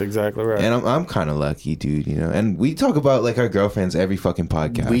 yeah. That's exactly right. And I'm kind of lucky, dude, you know. And we talk about like our girlfriends every fucking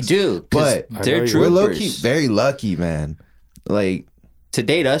podcast. We do, 'cause But they're I know we're low troopers. key very lucky, man. Like, To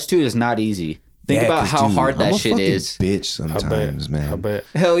date us two is not easy. Think yeah, about 'cause, how dude, hard I'm that a shit fucking is. bitch I sometimes, man. bet.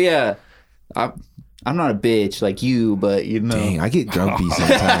 Hell yeah. I'm not a bitch like you, but you know. Dang, I get grumpy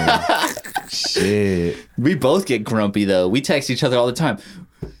sometimes. Shit. We both get grumpy though. We text each other all the time.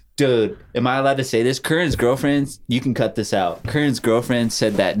 Dude, am I allowed to say this? Curran's girlfriend, you can cut this out. Curran's girlfriend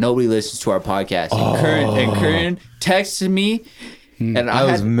said that nobody listens to our podcast. And Curran texted me, and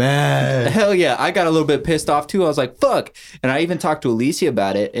I was mad. hell yeah, I got a little bit pissed off too. I was like, fuck. And I even talked to Alicia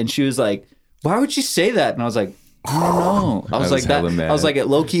about it, and she was like, why would you say that? And I was like, I don't know. I was was like, that. hella mad. I was like, it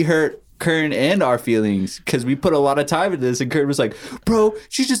low key hurt Curran and our feelings because we put a lot of time into this. And Curran was like, bro,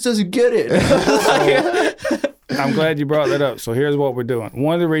 she just doesn't get it. I'm glad you brought that up. So here's what we're doing.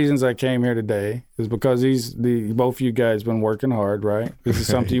 One of the reasons I came here today is because both of you guys been working hard, right? This is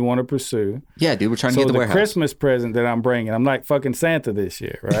something you want to pursue. Yeah, dude, we're trying to So get the the warehouse. Christmas present that I'm bringing, I'm like fucking Santa this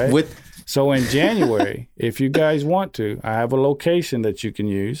year, right? So in January, if you guys want to, I have a location that you can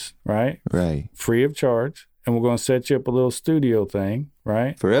use, right? Right. Free of charge. And we're going to set you up a little studio thing,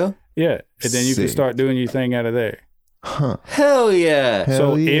 right? For real? Yeah. And then you can Sick. start doing your thing out of there. Huh. Hell yeah. Hell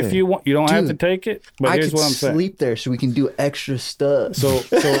So yeah. if you want, you don't have to Dude, take it, but here's what I'm saying. sleep there so we can do extra stuff.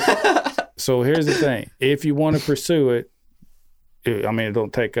 So here's the thing. If you want to pursue it, it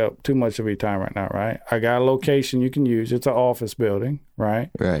don't take up too much of your time right now, right? I got a location you can use. It's an office building, right?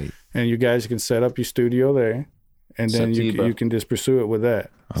 Right. And you guys can set up your studio there, and It's then up to you, bro. you can just pursue it with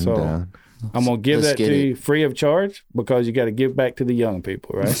that. I'm so down. I'm gonna give Let's that get to it. you free of charge because you got to give back to the young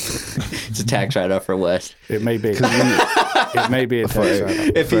people, right? It's a tax write-off for Wes. It may be. It may be a tax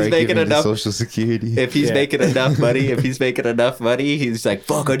write-off. If For he's making giving the enough, Social Security. if he's Yeah. making enough money, he's like,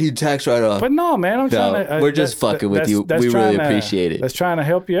 "Fuck, I need tax write-off." But no, man, I'm No, trying to. we're just fucking with you. We really trying to- appreciate it. That's trying to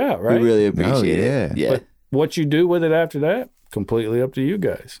help you out, right? We really appreciate yeah. it. Yeah, But what you do with it after that, completely up to you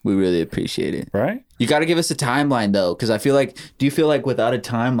guys, we really appreciate it. right? You got to give us a timeline though, because I feel like, do you feel like without a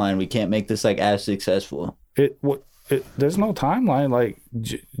timeline, we can't make this like as successful? There's no timeline like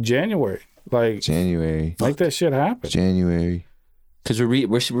January. Like January. make that shit happen. Because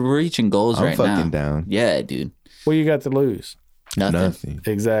we're reaching goals I'm right now. fucking down. Yeah, dude. What you got to lose? Nothing.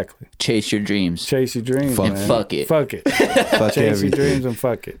 Exactly. Chase your dreams. Chase your dreams, And man. fuck it. Fuck it. Fuck Chase your everything. dreams and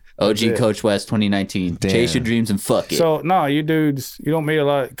fuck it. OG That's it. Coach West 2019. Damn. Chase your dreams and fuck it. So, no, you dudes, you don't meet a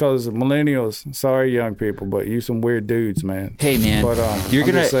lot because millennials, sorry, young people, but you some weird dudes, man. hey man, But, you're I'm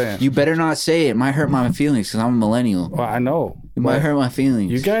gonna. just saying. You better not say it. It might hurt my feelings because I'm a millennial. Well, I know. It might hurt my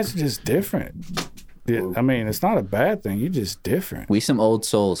feelings. You guys are just different. Yeah, I mean, it's not a bad thing. You're just different. We some old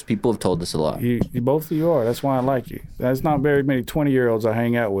souls. People have told us a lot. You both of you are. That's why I like you. There's not very many 20-year-olds I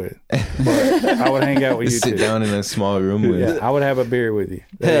hang out with, but I would hang out with you Just sit too. down in a small room with. Yeah, I would have a beer with you.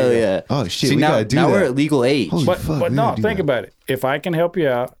 There Hell you go. yeah. Oh shit, See, we now, gotta do now that. we're at legal age. Holy But fuck, but we no, gotta do think that. about it. If I can help you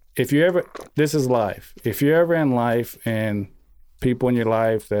out, if you ever, this is life. If you're ever in life and people in your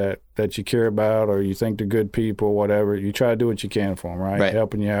life that you care about or you think they're good people or whatever, you try to do what you can for them, right? Right.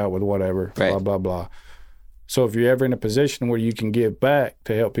 Helping you out with whatever, Right. blah, blah, blah. So if you're ever in a position where you can give back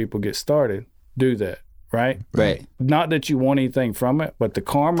to help people get started, do that, right? Right. Not that you want anything from it, but the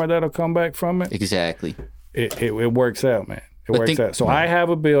karma that'll come back from it, Exactly. it works out, man. It But works think- out. So I have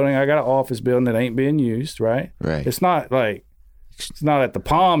a building. I got an office building that ain't being used, right? Right. It's not like, it's not at the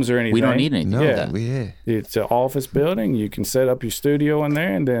Palms or anything. We don't need anything No, like that. yeah. It's an office building. You can set up your studio in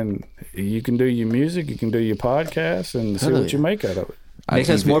there, and then you can do your music, you can do your podcast, and see Hell what you make out of it. Make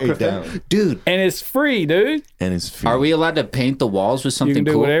I us keep more it professional. down. Dude, And it's free, dude. and it's free. Are we allowed to paint the walls with You something can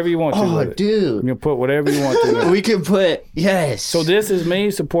do cool? whatever you want to Oh, with it. dude. You can put whatever you want to. We can put yes. So this is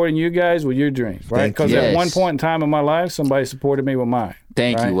me supporting you guys with your dreams, right? Thank you. Because Yes. at one point in time in my life, somebody supported me with mine.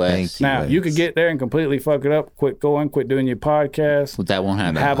 Thank right? you, Wes. Thank you. Now, Wes. you could get there and completely fuck it up, quit going, quit doing your podcast, Well, that won't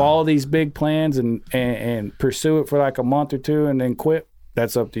happen. have all these big plans and pursue it for like a month or two and then quit.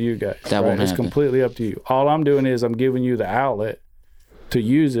 That's up to you guys. That won't It's happen. completely up to you. All I'm doing is I'm giving you the outlet to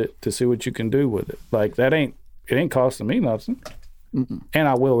use it to see what you can do with it. Like it ain't costing me nothing. And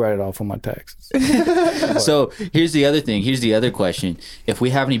I will write it off on my taxes. So here's the other thing. Here's the other question. If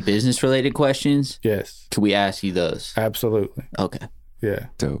we have any business related questions, Yes, can we ask you those? absolutely. Okay. Yeah,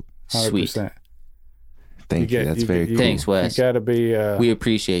 Dope. 100%. Sweet. Thank you. That's very cool. Thanks, Wes. You got to be. We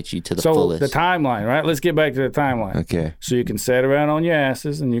appreciate you to the so fullest. the timeline, right? Let's get back to the timeline. Okay. So you can sit around on your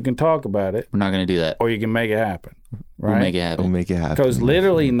asses and you can talk about it, We're not gonna do that. or you can make it happen. Right? We'll make it We'll happen. make it happen. Because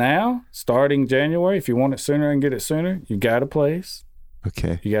literally now, starting January, if you want it sooner and get it sooner, you got a place.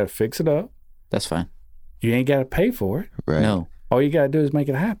 Okay. You got to fix it up. That's fine. You ain't got to pay for it. Right. No. All you got to do is make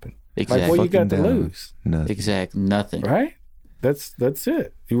it happen. Exactly. Like what you got to Fucking down. lose, Nothing. Exactly. Nothing. right? That's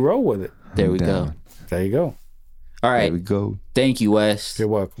it. You roll with it. There we go. Down. There you go. All There right. we go. Thank you, Wes. You're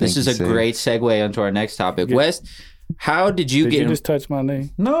welcome. This Thank is you, a sir. great segue onto our next topic. Wes, how did you Did get you just touch my knee?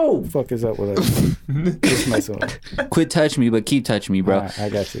 No. Fuck is up with that? Just messing with it. Quit touching me, but keep touching me, bro. All right, I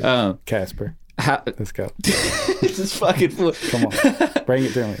got you. Casper. How, Let's go. this is fucking fool. Come on. Bring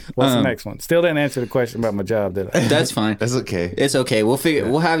it to me. What's the next one? Still didn't answer the question about my job, did I? That's fine. That's okay. It's okay. We'll figure.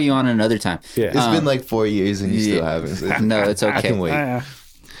 We'll have you on another time. Yeah. It's been like 4 years and you still haven't. No, it's I can okay. wait.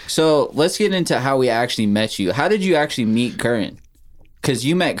 So let's get into how we actually met you. How did you actually meet Curran? Because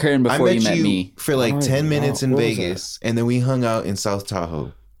you met Curran I before met you met me. for like 10 minutes in What was Vegas, and then we hung out in South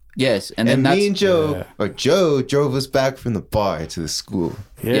Tahoe. Yes, and then And that's me and Joe, Yeah. or Joe, drove us back from the bar to the school.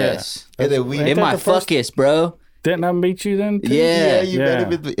 Yeah. yes. And then we, Ain't In that my the first- fuckus, bro. Didn't I meet you then? too? Yeah. you Yeah.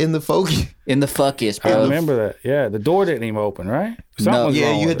 met him in the Fogey. In the fuckus, I bro. remember that. Yeah, the door didn't even open, right? Something was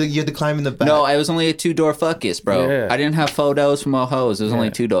Yeah, wrong you had with to climb in the back. No, it was only a 2-door fuckus, bro. Yeah. I didn't have photos from all hoes. It was only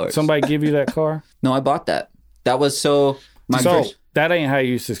 2 doors. Somebody give you that car? No, I bought that. That was so my So first. that ain't how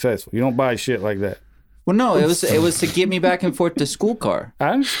you successful. You don't buy shit like that. Well, no, it was to get me back and forth to school car. I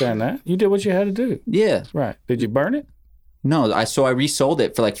understand that. You did what you had to do. Yeah. Right. Did you burn it? No, I resold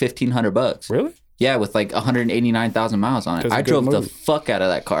it for like $1,500. Really? Yeah, with like 189,000 miles on it. That's a I good drove the move. fuck out of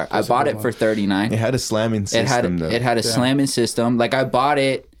that car. I bought it for $39. It had a slamming It had system, though. it had a slamming system. Like I bought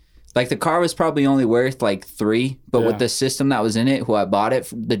it. Like the car was probably only worth like $3, but Yeah. with the system that was in it, who I bought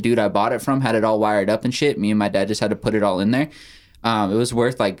it, the dude I bought it from had it all wired up and shit. Me and my dad just had to put it all in there. It was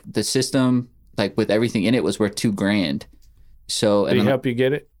worth like the system, like with everything in it, was worth $2,000. So Did and he then help you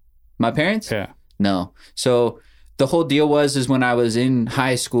get it? my parents, Yeah. no. So the whole deal was when I was in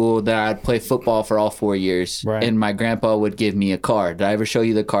high school that I'd play football for all 4 years, Right. and my grandpa would give me a car. Did I ever show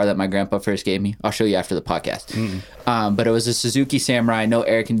you the car that my grandpa first gave me? I'll show you after the podcast. But it was a Suzuki Samurai, no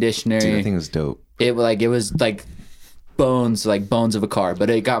air conditioner. Dude, I think it was dope. It was like bones of a car, but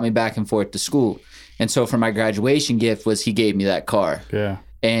it got me back and forth to school. And so for my graduation gift was he gave me that car. Yeah.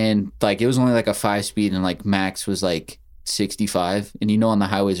 And like it was only like a 5-speed, and like max was like 65. And you know on the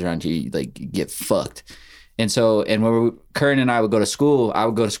highways around here, you get fucked. And so when Curran and I would go to school, I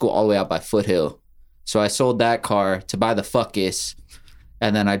would go to school all the way out by Foothill. So I sold that car to buy the fuckus,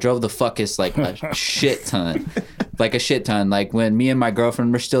 and then I drove the fuckus like a shit ton. Like a shit ton. Like when me and my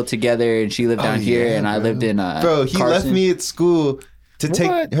girlfriend were still together and she lived down here and I lived in bro, he Carson. left me at school to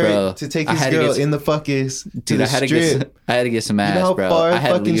take her Bro, to take his girl in the fuckers to the strip. I had to get some ass, You know how bro. far I had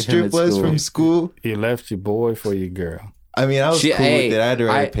to fucking leave him strip at was school. from school? You left your boy for your girl. I mean, I was cool with it. I had to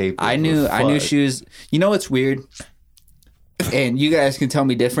write a paper. I knew Fuck. she was. You know what's weird? And you guys can tell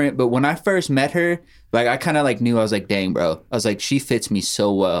me different, but when I first met her, like I kind of like knew. I was like, dang, bro. I was like, she fits me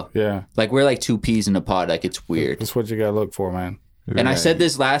so well. Yeah. Like we're like two peas in a pod. Like it's weird. That's what you gotta look for, man. And I said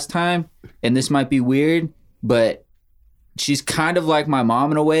this last time, and this might be weird, but she's kind of like my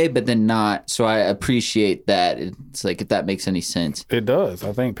mom in a way, but then not. So I appreciate that. It's like if that makes any sense. It does.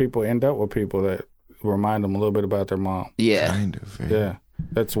 I think people end up with people that remind them a little bit about their mom. Yeah, Kind of. Right? Yeah.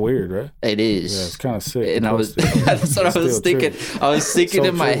 That's weird, right? it is. Yeah, it's kind of sick. And I was that's what I was Still thinking. true. I was thinking So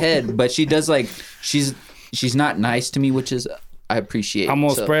in my true. head, but she does like she's not nice to me, which is I appreciate. I'm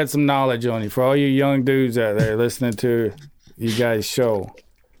gonna So, spread some knowledge on you for all you young dudes out there listening to you guys' show.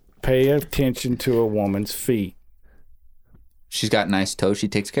 Pay attention to a woman's feet. she's got nice toes. She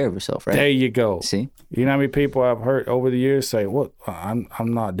takes care of herself, right? There you go. See, You know how many people I've heard over the years say, "Well, I'm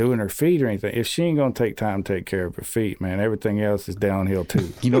not doing her feet or anything." If she ain't gonna take time to take care of her feet, man, everything else is downhill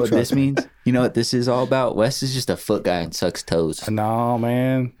too. you know what this means? You know what this is all about? Wes is just a foot guy and sucks toes. No,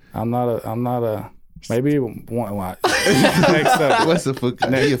 man, I'm not a. Maybe one. Next up. What's the fuck?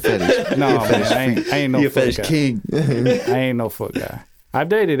 You a fetish? No, man, I ain't no You a foot fetish guy. king. I ain't no foot guy. I've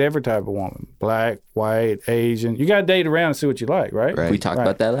dated every type of woman: black, white, Asian. You gotta date around and see what you like, right? Right. We talked Right.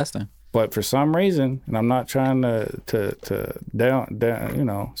 about that last time. But for some reason, and I'm not trying to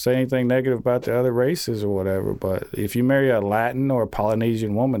down say anything negative about the other races or whatever, but if you marry a Latin or a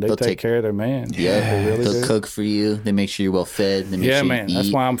Polynesian woman, they They'll take take- care of their man. Yeah, they really they'll do. cook for you. They make sure you're well fed. They make Yeah, sure man. you That's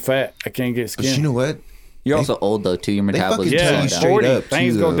eat. why I'm fat. I can't get But skinny. you know what? You're also old though too. Your metabolism. fucking tell yeah, you down. straight 40, up,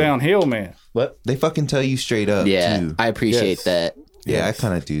 things too, go though. downhill, man. They fucking tell you straight up. Yeah, too. I appreciate Yes. that. Yeah, I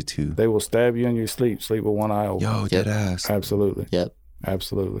kind of do too. They will stab you in your sleep. Sleep with one eye open. Yo, dead ass. Absolutely, Yep.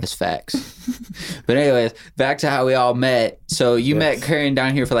 absolutely. It's facts. But anyways, back to how we all met. So you met Curran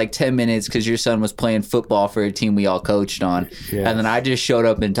down here for like 10 minutes because your son was playing football for a team we all coached on. Yes. And then I just showed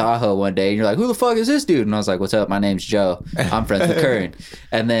up in Tahoe one day and you're like, who the fuck is this dude? And I was like, what's up? My name's Joe. I'm friends with Curran.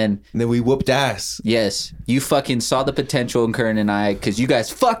 And then, And then we whooped ass. yes, you fucking saw the potential in Curran and I because you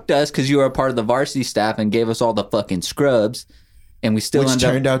guys fucked us because you were a part of the varsity staff and gave us all the fucking scrubs. And we still Which ended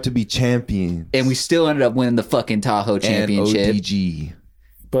up, turned out to be champions. and we still ended up winning the fucking Tahoe And championship. ODG.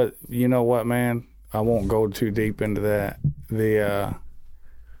 But you know what, man? I won't go too deep into that.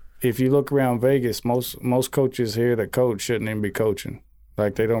 If you look around Vegas, most coaches here that coach shouldn't even be coaching.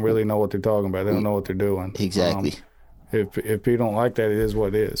 Like they don't really know what they're talking about. They don't know what they're doing. Exactly. If people don't like that, it is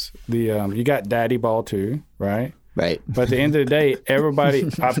what it is. You got daddy ball too, right? Right. But at the end of the day, everybody.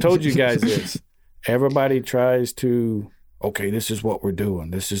 I've told you guys this. Everybody tries to. Okay, this is what we're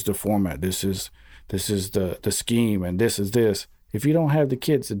doing. This is the format. This is the scheme, and this is this. If you don't have the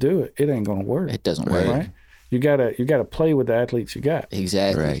kids to do it, it ain't gonna work. It doesn't work. Right? You gotta play with the athletes you got.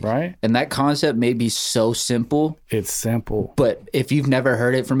 Exactly. Right. Right? And that concept may be so simple, It's simple. but if you've never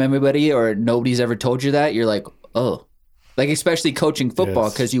heard it from anybody or nobody's ever told you that, you're like, oh. Like, especially coaching football,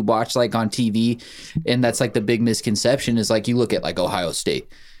 Yes. because you watch, like, on TV, and that's, like, the big misconception is, like, you look at, like, Ohio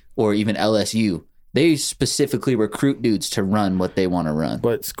State or even LSU. They specifically recruit dudes to run what they want to run.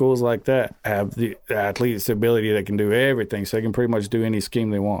 But schools like that have the athletes' ability that can do everything, so they can pretty much do any scheme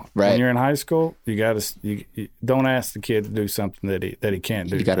they want. Right. When you're in high school, you don't ask the kid to do something that he can't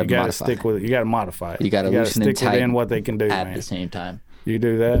do. You gotta modify. stick with it. You got to modify it. You gotta loosen and stick within tighten what they can do, At man. the same time, You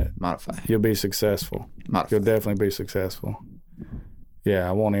do that, modify. you'll be successful. Modify. You'll definitely be successful. Yeah,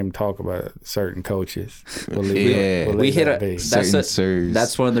 I won't even talk about certain coaches. Yeah. We hit that a. be.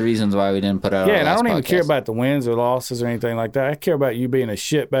 That's one of the reasons why we didn't put out. Yeah, our and I last don't even care podcast. about the wins or losses or anything like that. I care about you being a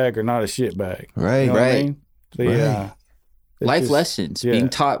shitbag or not a shitbag. Right. You know what I Right. mean? It's life just- lessons yeah. being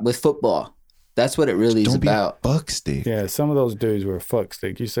taught with football. That's what it really is Don't be about. a buckstick. Yeah, some of those dudes were fuck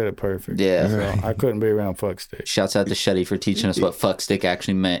stick. You said it perfect. Yeah. So Right. I couldn't be around fuck stick. Shouts out to Shuddy for teaching us what fuck stick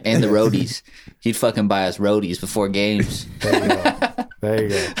actually meant. And the roadies. He'd fucking buy us roadies before games. There you go. There you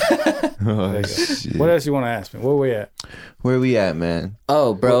go. Oh, There you go. shit. What else you want to ask me? Where we at? Where we at, man?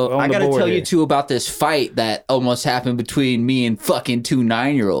 Oh, bro, On I the gotta board tell you here. too about this fight that almost happened between me and fucking 2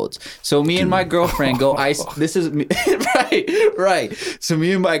 9-year-olds. So me and my girlfriend go ice. This is me, right. So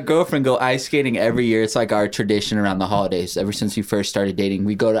me and my girlfriend go ice skating every year. It's like our tradition around the holidays. Ever since we first started dating,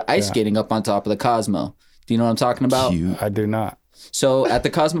 we go to ice skating up on top of the Cosmo. Do you know what I'm talking about? Cute. I do not. So at the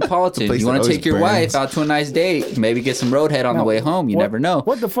Cosmopolitan, place you that want to always take your burns. wife out to a nice date, maybe get some roadhead on the way home. You never know.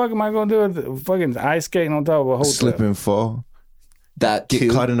 What the fuck am I going to do with fucking ice skating on top of a hotel? Slip and fall. That Get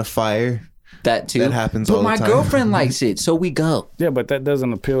too. caught in a fire. That too. That happens but all the my time. girlfriend likes it, so we go. Yeah, but that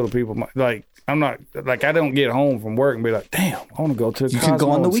doesn't appeal to people. Like, I'm not, like, I don't get home from work and be like, damn, I want to go to the You can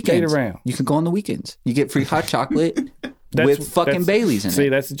go on the and skate weekends. around. You can go on the weekends. You get free hot chocolate with fucking Baileys in See,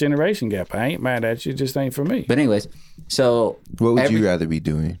 it. that's the generation gap. I ain't mad at you. It just ain't for me. But anyways, so What would you rather be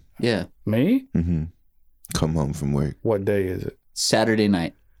doing? Yeah, Me? Come home from work. What day is it? Saturday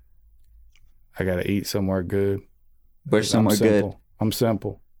night. I got to eat somewhere good. Where's somewhere good? I'm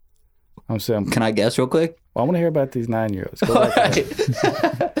simple. Can I guess real quick? Well, I want to hear about these 9-year-olds. Go All back there.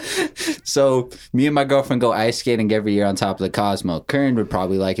 right. So me and my girlfriend go ice skating every year on top of the Cosmo. Kern would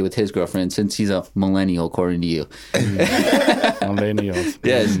probably like it with his girlfriend since he's a millennial, according to you. Millennials.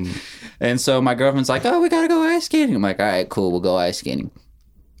 Yes. And so my girlfriend's like, oh, we got to go ice skating. I'm like, all right, cool. We'll go ice skating.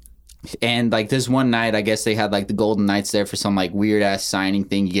 And like this one night, I guess they had like the Golden Knights there for some like weird ass signing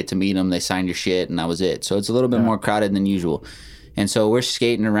thing. You get to meet them. They sign your shit and that was it. So it's a little bit more crowded than usual. And so we're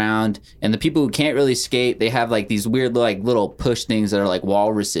skating around, and the people who can't really skate, they have like these weird like little push things that are like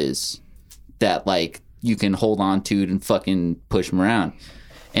walruses that like you can hold on to and fucking push them around.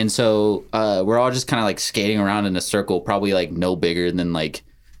 And so we're all just kind of like skating around in a circle, probably like no bigger than like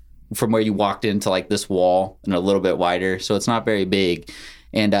from where you walked into like this wall and a little bit wider. So it's not very big.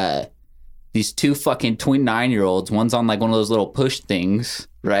 And these two fucking twin 9-year-olds, one's on like one of those little push things,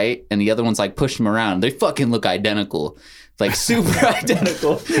 right? And the other one's like pushing them around. They fucking look identical. Like super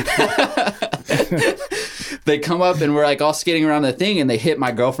identical. They come up and we're like all skating around the thing and they hit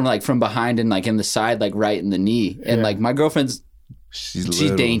my girlfriend like from behind and like in the side, like right in the knee. And like my girlfriend's,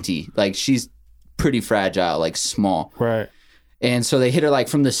 she's dainty. Like she's pretty fragile, like small. Right. And so they hit her like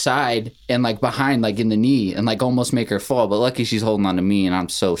from the side and like behind, like in the knee and like almost make her fall. But lucky she's holding on to me and I'm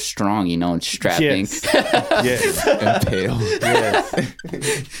so strong, you know, and strapping. Yes. And pale. Yes.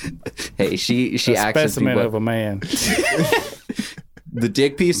 Hey, she A acts specimen of a man. the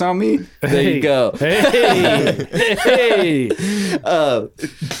dick piece on me. There you go. Hey.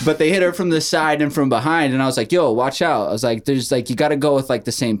 But they hit her from the side and from behind, and I was like, "Yo, watch out!" I was like, "There's like you got to go with like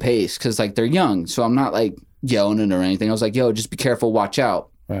the same pace because like they're young, so I'm not like yelling it or anything." I was like, "Yo, just be careful, watch out."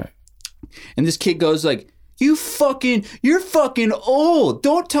 Right. And this kid goes like, you're fucking old.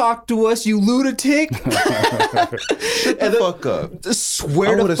 Don't talk to us, you lunatic. Shut the fuck up.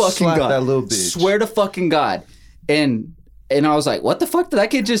 Swear I to would've fucking slapped God. that little bitch. Swear to fucking God. And I was like, what the fuck? Did that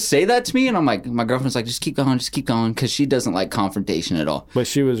kid just say that to me? And I'm like, my girlfriend's like, just keep going. Because she doesn't like confrontation at all. But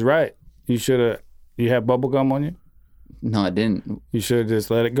she was right. You have bubble gum on you? No, I didn't. You should have just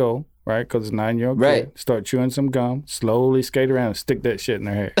let it go, right? Because it's a 9-year-old kid. Right. Start chewing some gum, slowly skate around and stick that shit in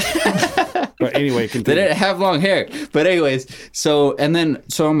their hair. But anyway, They continue. didn't have long hair. But anyways, so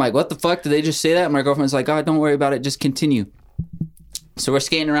I'm like, what the fuck? Did they just say that? And my girlfriend's like, oh, don't worry about it. Just continue. So we're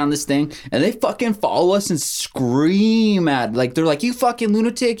skating around this thing, and they fucking follow us and scream at, like, they're like, you fucking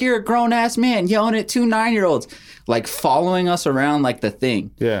lunatic, you're a grown-ass man, yelling at 2 9-year-olds, like, following us around like the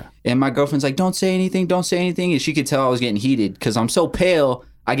thing. Yeah. And my girlfriend's like, don't say anything. And she could tell I was getting heated because I'm so pale,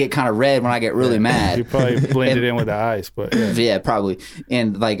 I get kind of red when I get really mad. You probably blended in with the ice, but yeah. Yeah, probably.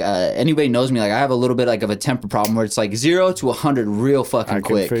 And like anybody knows me, like I have a little bit like of a temper problem where it's like 0 to 100 real fucking I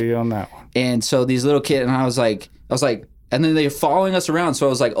quick. can feel you on that one. And so these little kids, and I was like, and then they're following us around. So I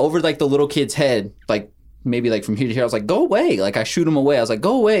was like over like the little kid's head, like maybe like from here to here. I was like, go away. Like I shoot him away. I was like,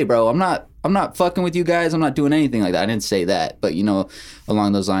 go away, bro. I'm not fucking with you guys. I'm not doing anything like that. I didn't say that, but you know,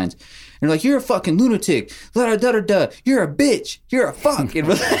 along those lines. And they're like, you're a fucking lunatic. You're a bitch. You're a fuck. Oh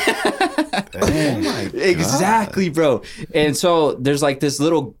my God. Exactly, bro. And so there's like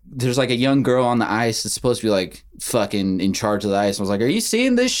a young girl on the ice that's supposed to be like fucking in charge of the ice. I was like, are you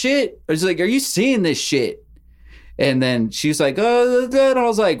seeing this shit? I was like, are you seeing this shit? And then she's like, oh, and I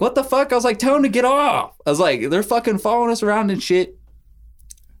was like, what the fuck? I was like, tell him to get off. I was like, they're fucking following us around and shit.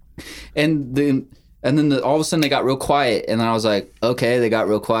 And then all of a sudden they got real quiet. And then I was like, okay, they got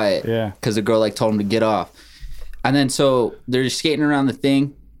real quiet. Yeah. Because the girl like told them to get off. And then so they're just skating around the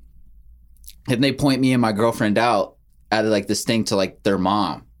thing. And they point me and my girlfriend out of like this thing to like their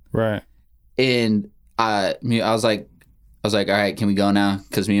mom. Right. And I was like, all right, can we go now?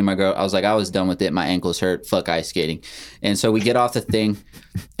 Because me and my girl, I was like, I was done with it. My ankles hurt. Fuck ice skating. And so we get off the thing,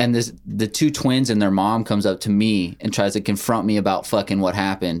 and the 2 twins and their mom comes up to me and tries to confront me about fucking what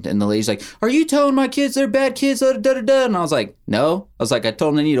happened. And the lady's like, are you telling my kids they're bad kids? Da, da, da, da. And I was like, no. I was like, I told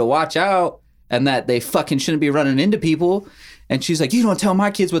them they need to watch out and that they fucking shouldn't be running into people. And she's like, you don't tell my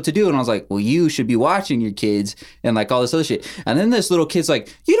kids what to do. And I was like, well, you should be watching your kids and like all this other shit. And then this little kid's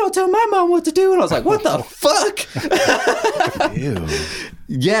like, you don't tell my mom what to do. And I was like, what the fuck? Ew.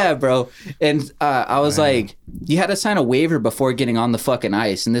 Yeah, bro. And I was like, you had to sign a waiver before getting on the fucking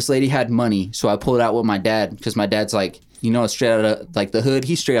ice. And this lady had money. So I pulled out with my dad because my dad's like, straight out of like the hood.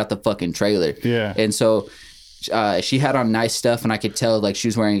 He's straight out the fucking trailer. Yeah. And so she had on nice stuff, and I could tell like she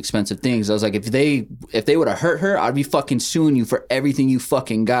was wearing expensive things. I was like, if they would have hurt her, I'd be fucking suing you for everything you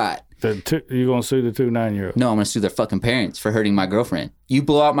fucking got. You gonna sue the 2 9-year-olds? No, I'm gonna sue their fucking parents for hurting my girlfriend. You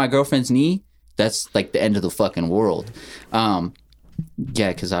blow out my girlfriend's knee, that's like the end of the fucking world. Yeah,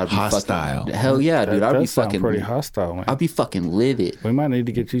 because I'd be hostile. Fucking, hell yeah, dude. I'd be fucking pretty hostile, man. I'd be fucking livid. We might need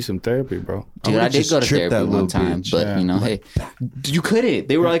to get you some therapy, bro. Dude, I did go to therapy one time, but hey, you couldn't.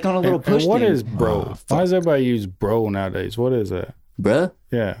 They were like on a little push. What thing. is bro? Why does everybody use bro nowadays? What is that? Bruh?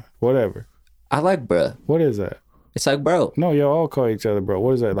 Yeah, whatever. I like bruh. What is that? It's like bro. No, y'all all call each other bro.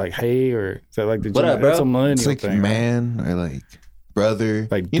 What is that, like hey, or is that like the what up, bro? That's a millennial it's like thing, man, right? Or like brother.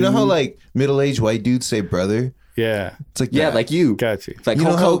 Like you know how like middle-aged white dudes say brother? Yeah. It's like yeah, that. like you. Got you. It's like you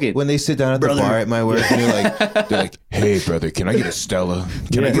Hulk know how Hogan. when they sit down at Brother. the bar at my work and they're like, hey brother, can I get a Stella?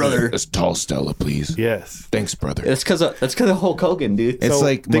 Can I get a tall Stella, please? Yes. Thanks, brother. That's because of Hulk Hogan, dude. It's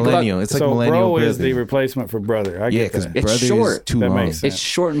like millennial. It's like millennial. Bro brother. is the replacement for brother. I Yeah, get because that. It's brother short. is too That long. makes sense. It's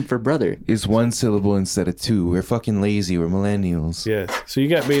shortened for brother. It's 1 syllable instead of 2. We're fucking lazy. We're millennials. Yes. So you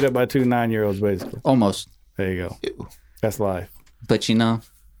got beat up by 2 9-year-olds, basically. Almost. There you go. Ew. That's life. But you know,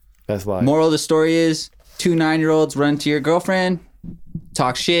 That's life. moral of the story is 2 9-year-olds run to your girlfriend,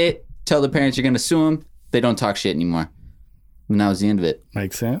 talk shit, tell the parents you're going to sue them. They don't talk shit anymore. And that was the end of it.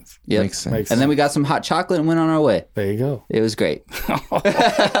 Makes sense. Yep. Makes sense. And then we got some hot chocolate and went on our way. There you go. It was great.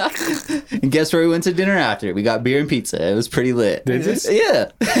 And guess where we went to dinner after? We got beer and pizza. It was pretty lit. Did you?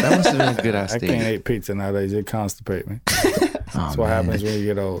 Yeah. That must have been a good ass I day. can't eat pizza nowadays. It constipates me. That's what happens when you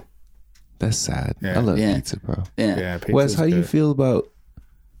get old. That's sad. Yeah. I love Yeah. pizza, bro. Yeah. Yeah, pizza's Wes, how do you good. feel about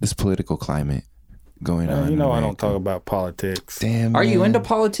this political climate going on? You in know I don't America? talk about politics. Damn. Are you man. into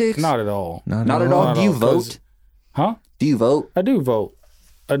politics? Not at all. Not at all. Do you 'cause- vote? Huh? Do you vote? I do vote.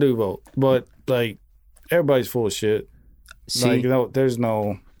 But like everybody's full of shit. See, Like there's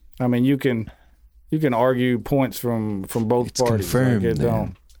no. I mean, you can argue points from both It's parties. confirmed, Like, it man.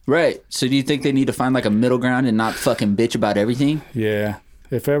 don't. right. So do you think they need to find like a middle ground and not fucking bitch about everything? Yeah.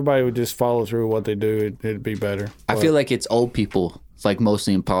 If everybody would just follow through what they do, it'd be better. I feel like it's old people, like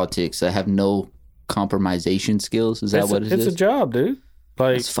mostly in politics, that have no compromisation skills. Is that what it is? It's a job, dude.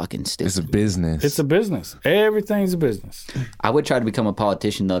 Like It's fucking stupid. It's a business. it's a business. Everything's a business. I would try to become a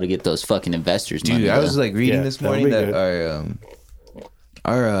politician though to get those fucking investors Dude, money. I was though. like reading Yeah, this that'd morning be that good.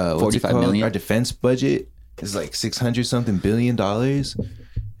 our what's it 45 called? million? Our defense budget is like $600-something billion.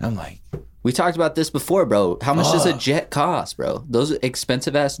 I'm like, we talked about this before, bro. How much does a jet cost, bro? Those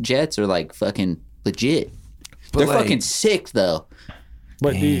expensive ass jets are like fucking legit. They're like- fucking sick though.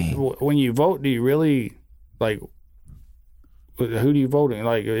 But when you vote, do you really like? Who do you vote in?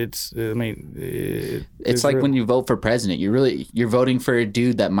 Like it's. I mean, It's like when you vote for president. You're voting for a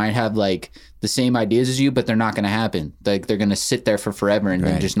dude that might have like the same ideas as you, but they're not going to happen. Like they're going to sit there for forever, and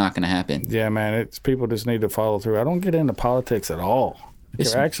they're Right. just not going to happen. Yeah, man. It's people just need to follow through. I don't get into politics at all.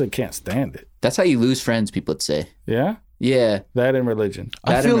 I actually can't stand it. That's how you lose friends. People would say. Yeah, Yeah, that and religion.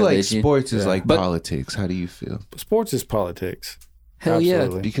 I That feel and like religion. sports is like But- politics. How do you feel? Sports is politics. hell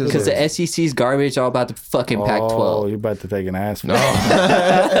Absolutely. yeah. Because Because the SEC's garbage, all about the fucking Oh, Pac-12. you're about to take an ass.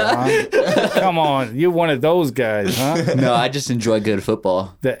 Huh? Come on, you're one of those guys, huh? No, I just enjoy good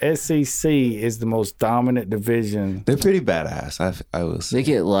football. The SEC is the most dominant division. They're pretty badass. I will say. They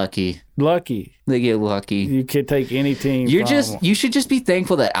get lucky. Lucky, They get lucky. you could take any team. You should just be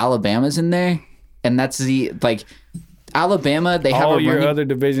thankful that Alabama's in there, and that's the like Alabama. They have all a your running. other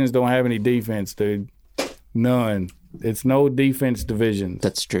divisions don't have any defense, dude. None. It's no defense division.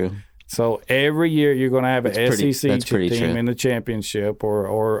 That's true. So every year you're going to have an pretty- SEC that's pretty team true. in the championship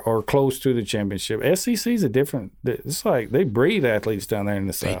or close to the championship. SEC's a different. It's like they breed athletes down there in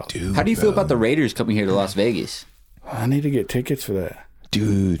the They South. do. How do you feel bro. about the Raiders coming here to Las Vegas? I need to get tickets for that.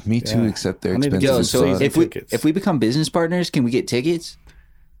 Dude, me too. Yeah. Except they're I need to expensive. get Yo, as so fuck. if we tickets. become business partners, can we get tickets?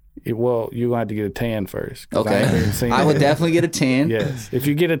 Well, you're going to have to get a tan first. 'cause Okay, I, ain't seen I it. would definitely get a tan. Yes. If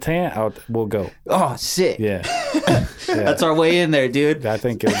you get a tan, we'll go. Oh, sick. Yeah. That's our way in there, dude. I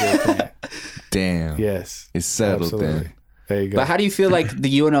think it'll be a tan. Damn. Yes. It's settled Absolutely. then. There you go. But how do you feel like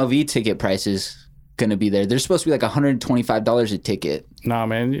the UNLV ticket price is going to be there? They're supposed to be like $125 a ticket. No,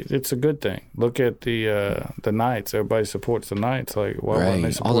 man, it's a good thing. Look at the Knights. Everybody supports the Knights. Like, why wouldn't they Right.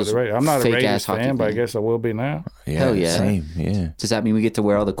 All support those the Raiders? I'm not a fake-ass Raiders hockey fan, but I fans. guess I will be now. Yeah, Hell yeah. Same. Yeah. Does that mean we get to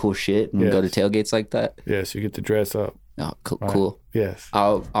wear all the cool shit and go to Yes. tailgates like that? Yes, you get to dress up. Oh, cool. Right. Cool. Yes.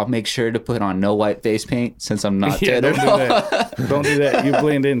 I'll make sure to put on no white face paint since I'm not Yeah, tan don't at do all. that. Don't do that. You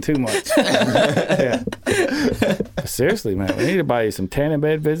blend in too much. Yeah. Seriously, man, we need to buy you some tanning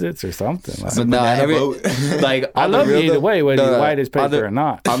bed visits or something. Like, But no, like I on the love you real either though- way, whether the- you white as on paper the- or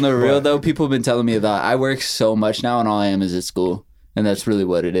not. On the real though, people have been telling me that I work so much now, and all I am is at school, and that's really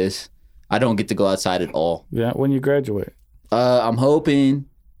what it is. I don't get to go outside at all. Yeah, when you graduate. I'm hoping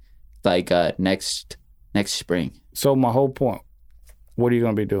like next spring. So my whole point, what are you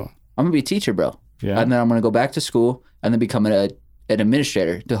gonna be doing? I'm gonna be a teacher, bro. Yeah. And then I'm gonna go back to school and then become an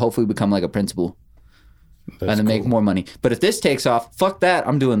administrator to hopefully become like a principal and then make more money. But if this takes off, fuck that.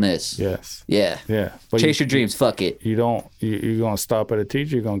 I'm doing this. Yes. Yeah. Yeah. But Chase your dreams. Fuck it. You don't. You're gonna stop at a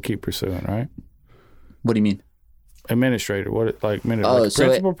teacher. You're gonna keep pursuing, right? What do you mean? Administrator. What like Oh,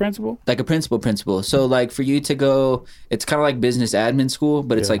 so principal? Like a principal. So like for you to go, it's kind of like business admin school,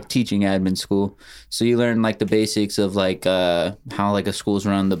 but it's Yeah. like teaching admin school. So you learn like the basics of like how like a school's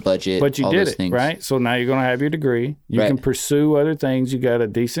run, the budget. But you all did those it, things. right? So now you're gonna have your degree. You Right. can pursue other things. You got a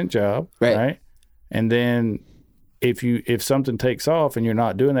decent job, right? And then if something takes off and you're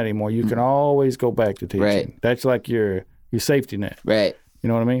not doing that anymore, you can always go back to teaching. Right. That's like your safety net. Right. You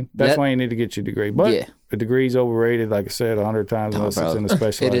know what I mean? That's That- why you need to get your degree. But Yeah. the degree's overrated, like I said 100 times, unless bro. it's in a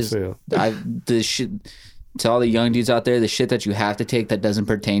specialized It is. field. The shit to all the young dudes out there, the shit that you have to take that doesn't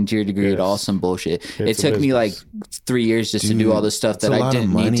pertain to your degree at all, some bullshit. It's It a took me like business. 3 years just to do all the stuff it's that a I lot of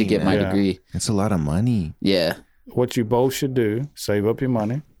didn't need to money, get my man. degree. It's a lot of money. Yeah. What you both should do, save up your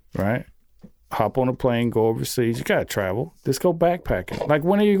money, right? Hop on a plane, go overseas. You got to travel. Just go backpacking. Like,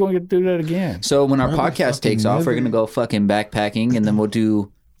 when are you going to do that again? So when our Probably podcast takes fucking off, we're never. gonna go fucking backpacking, and then we'll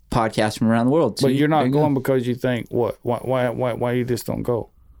do podcasts from around the world. But See? you're There not you go. going because you think, what? Why you just don't go?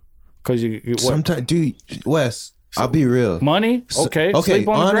 Because you what? Sometimes, dude, Wes, I'll be real. Money? Okay. Okay, Sleep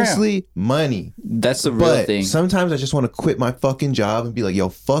on the ground. honestly, money. That's the real But thing. sometimes I just want to quit my fucking job and be like, yo,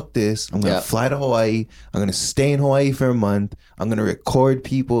 fuck this. I'm going to Yeah. fly to Hawaii. I'm going to stay in Hawaii for a month. I'm going to record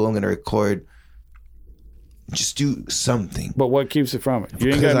people. I'm going to record. Just do something. But what keeps it from it?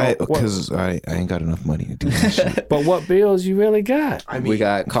 You ain't got no, what, Because I ain't got enough money to do that shit. but what bills you really got? I mean, We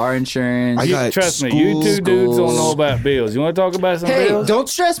got car insurance. I got Trust me, you two dudes don't know about bills. You want to talk about some Hey, bills? don't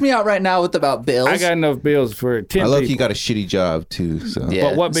stress me out right now with about bills. I got enough bills for 10 I low-key people. got a shitty job too. So Yeah.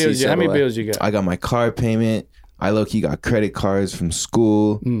 But what bills? see, How so many do I. bills you got? I got my car payment. I low-key got credit cards from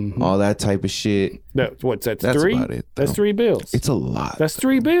school. Mm-hmm. All that type of shit. What's that? That's three? about it, That's though. 3 bills. It's a lot. That's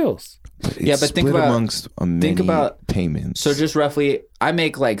 3 bills. Yeah, It's but think split about- amongst many about- payments. So just roughly, I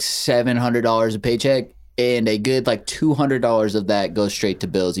make like $700 a paycheck, and a good like $200 of that goes straight to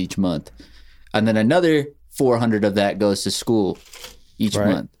bills each month, and then another $400 of that goes to school each Right.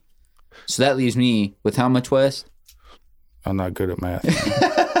 month. So that leaves me with how much, Wes? I'm not good at math.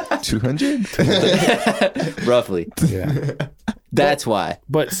 200. Roughly. Yeah. That's why.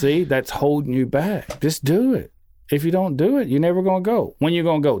 But see, that's holding you back. Just do it. If you don't do it, you're never going to go. When you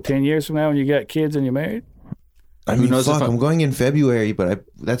going to go? 10 years from now when you got kids and you're married? I Who mean, knows if fuck. I- I'm going in February, but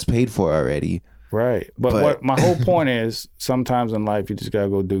that's paid for already. Right. But But- what my whole point is, sometimes in life, you just got to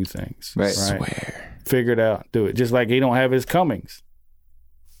go do things. Right. Swear. Figure it out. Do it. Just like he don't have his Cummings.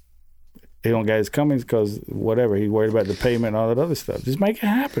 He don't get his Cummings because whatever. He's worried about the payment and all that other stuff. Just make it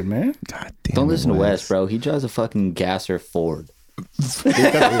happen, man. God damn. Don't it, listen to Wes. Wes, bro. He drives a fucking gasser Ford. He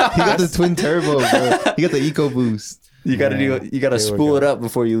got the twin turbo, bro. He got the EcoBoost. You gotta Yeah, do. You gotta here we spool go. it up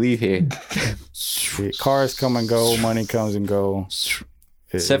before you leave here. See, cars come and go. Money comes and go.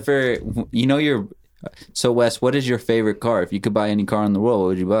 Except for your. So Wes, what is your favorite car? If you could buy any car in the world, what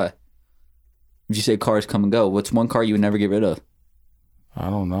would you buy? If you say cars come and go, what's one car you would never get rid of? I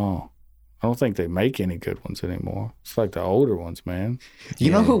don't know. I don't think they make any good ones anymore. It's like the older ones, man.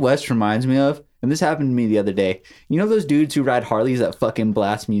 You know who Wes reminds me of? And this happened to me the other day. You know those dudes who ride Harleys that fucking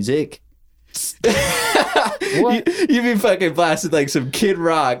blast music? What? You be fucking blasting like some Kid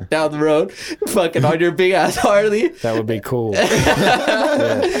Rock down the road, fucking on your big ass Harley. That would be cool.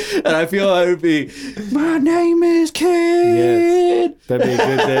 And I feel I would be, my name is Kid. Yes. That'd be a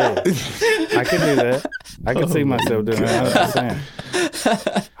good day. I can do that. I can see myself doing that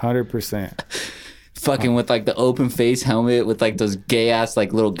 100%. 100%. Fucking with like the open face helmet with like those gay ass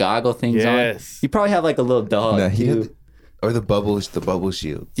like little goggle things Yes. on. You probably have like a little dog Nah, he got too. the- or the bubble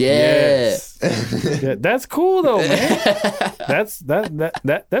shield. Yeah. Yes. Yeah, that's cool though, man. That's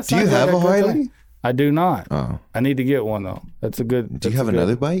that's. Do you have a Harley? I do not. Oh. I need to get one though. That's a good. Do you have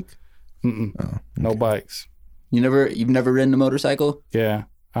another bike? No bikes. You've never ridden a motorcycle? Yeah,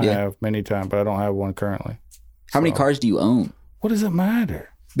 I Yeah. have many times, but I don't have one currently. How many cars do you own? What does it matter?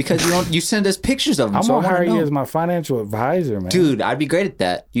 Because you send us pictures of them. I'm so gonna I hire wanna you know. as my financial advisor, man. Dude, I'd be great at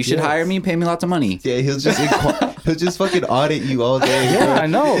that. You should Yes. hire me and pay me lots of money. Yeah, he'll just fucking audit you all day. Yeah, I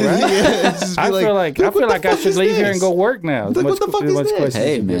know, right? Yeah, just be I feel like I should leave here and go work now. Look, what the fuck is this?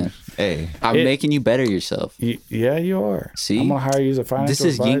 Hey, man. Hey, I'm making you better yourself. Yeah, you are. See? I'm gonna hire you as a financial This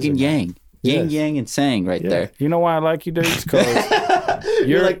is advisor. yin and yang. Yin, Yes. yang, and sang right Yeah. there. You know why I like you, dude? Because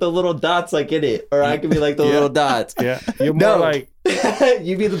You're like the little dots like in it. Or I could be like the little dots. yeah, you're more No. like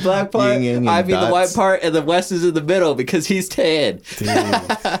You be the black part, Yin, yang, and I be the dots. white part, and the West is in the middle because he's tan.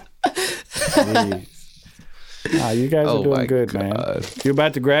 Jeez. Nah, you guys are Oh doing my good, man. God. You're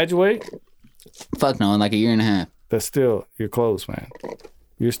about to graduate? Fuck no, in like a year and a half. That's still, you're close, man.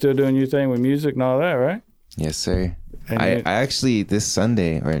 You're still doing your thing with music and all that, right? yes, sir. And I you- actually this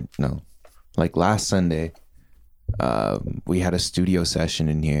Sunday, or no, like last Sunday, we had a studio session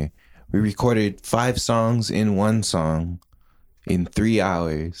in here. We recorded 5 songs in one song in 3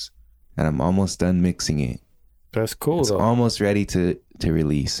 hours, and I'm almost done mixing it. That's cool, It's though. almost ready to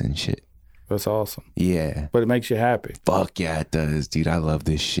release and shit. That's awesome. Yeah. But it makes you happy. Fuck yeah, it does, dude. I love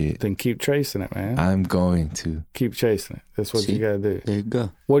this shit. Then keep chasing it, man. I'm going to. Keep chasing it. That's what See? you got to do. There you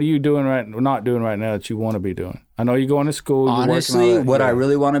go. What are you doing not doing right now that you want to be doing? I know you're going to school. You're Honestly, working all that. what Yeah. I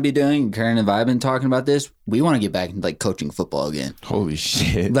really want to be doing, Karen and I have been talking about this, we want to get back into like coaching football again. Holy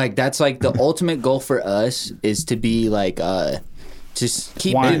shit. Like that's like the ultimate goal for us is to be like just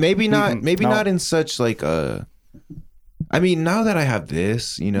keep Why? Maybe not. Mm-mm. Maybe No. not in such like a. I mean, now that I have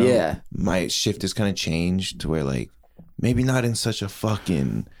this, you know, Yeah. my shift is kind of changed to where like maybe not in such a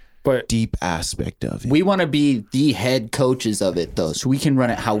fucking But deep aspect of it. We want to be the head coaches of it, though, so we can run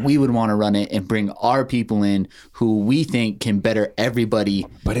it how we would want to run it and bring our people in who we think can better everybody.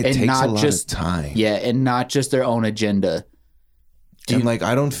 But it and takes not a lot just, of time. Yeah, and not just their own agenda. And like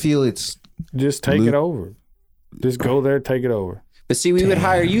I don't feel it's just take Luke- it over. Just go there, take it over. But see, we would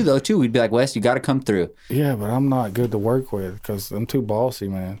hire you though too. We'd be like, Wes, you got to come through, Yeah, but I'm not good to work with because I'm too bossy,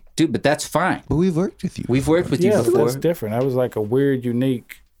 man. dude. But that's fine. but we've worked with you. We've worked with you Yeah, but before, that's different. That was like a weird,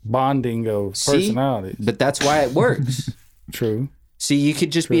 unique bonding of See? personalities. but that's why it works. True. See, you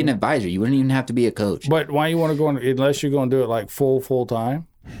could just be an advisor. You wouldn't even have to be a coach. But why you want to go in, unless you're going to do it like full time?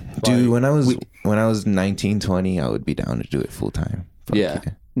 Dude, Like, when I was 19, 20, I would be down to do it full time. Fuck Yeah.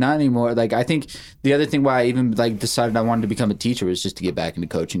 Not anymore. Like I think the other thing why I even like decided I wanted to become a teacher was just to get back into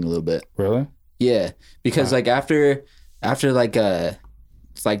coaching a little bit. Really? Yeah, because like after like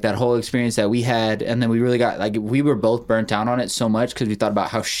it's like that whole experience that we had, and then we really got like we were both burnt out on it so much because we thought about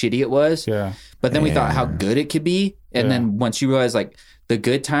how shitty it was. Yeah. But then we thought how good it could be, and then once you realize like the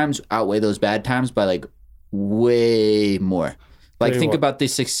good times outweigh those bad times by like way more. Like Tell you think what. about the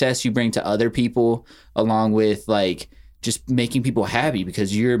success you bring to other people, along with like just making people happy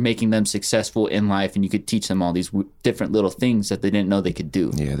because you're making them successful in life, and you could teach them all these different little things that they didn't know they could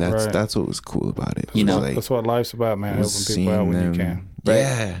do. Yeah, Right. that's what was cool about it. You know, like, That's what life's about, man. was Helping people out when seeing you them- can.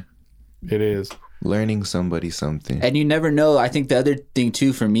 Yeah, It is. learning somebody something. And you never know. I think the other thing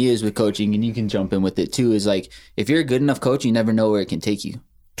too for me is with coaching, and you can jump in with it too, is like if you're a good enough coach, you never know where it can take you.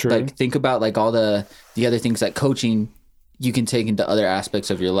 True. Like think about like all the other things that coaching you can take into other aspects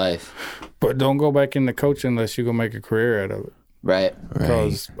of your life, But don't go back into coaching unless you're going to make a career out of it. right?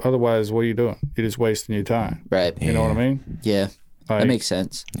 Because otherwise, what are you doing? You're just wasting your time. Right. You know what I mean? Yeah, Like, that makes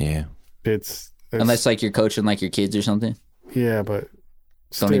sense. Yeah. it's Unless like you're coaching like your kids or something. yeah, but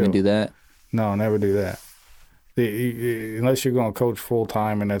Don't even do that. No, never do that. Unless you're going to coach full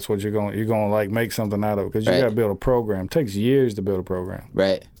time, and that's what you're going to like make something out of it. Because you Right. got to build a program. It takes years to build a program.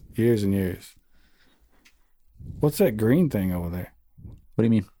 Right. Years and years. What's that green thing over there? What do you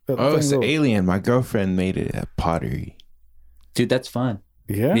mean? That Oh, thing it's an little- alien. My girlfriend made it at pottery. Dude, that's fun.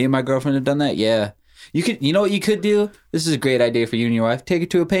 Yeah. Me and my girlfriend have done that. Yeah. You know what you could do? This is a great idea for you and your wife. Take her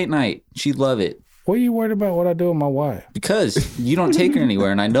to a paint night. She'd love it. What are you worried about what I do with my wife? Because you don't take her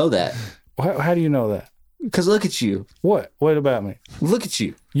anywhere, and I know that. How do you know that? Because look at you. What? What about me? Look at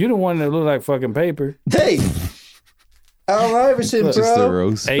you. You the one that look like fucking paper. Hey! Al Iverson, Look, Just a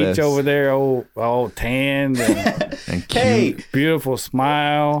roast H fest. over there, all tanned and And cute. Hey! beautiful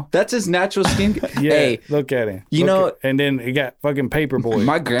smile. That's his natural skin. Yeah, Hey, look at him. You Look know- at- and then he got fucking paper boy.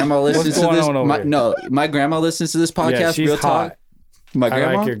 my grandma listens to going this. on over here? No, my grandma listens to this podcast. yeah, she's Real hot. talk. My I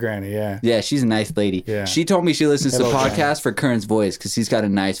grandma. like your granny. Yeah. Yeah, she's a nice lady. Yeah. She told me she listens Hello, to Grandma. podcasts for Kern's voice because he's got a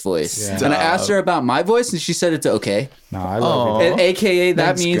nice voice. Yeah. And I asked her about my voice, and she said it's okay. No, I love Aw. And AKA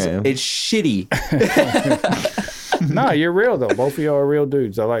that Thanks, means Graham. it's shitty. you. No, you're real though. Both of y'all are real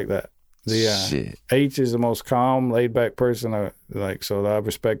dudes. I like that. The Shit. H is the most calm, laid back person. I like, so I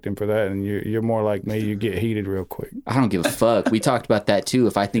respect him for that. And you're more like me. You get heated real quick. I don't give a fuck. We talked about that too.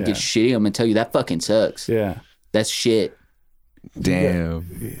 If I think it's shitty, I'm gonna tell you that fucking sucks. Yeah. That's shit.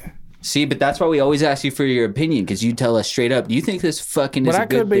 Damn. See, but that's why we always ask you for your opinion, because you tell us straight up. Do you think this fucking is a good thing?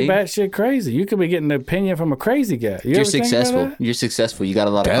 But I could be batshit crazy. You could be getting an opinion from a crazy guy. You're successful. You're successful. You got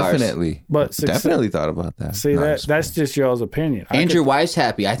a lot of cars. Definitely. But definitely thought about that. See, that's just y'all's opinion. And your wife's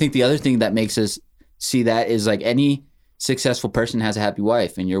happy. I think the other thing that makes us see that is like any successful person has a happy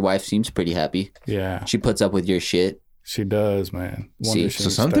wife, and your wife seems pretty happy. Yeah. She puts up with your shit. She does, man. See, so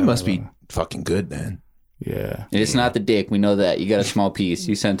something must be fucking good then. Yeah. It's not the dick. We know that. You got a small piece.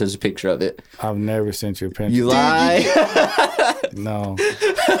 You sent us a picture of it. I've never sent you a picture. You lie. No.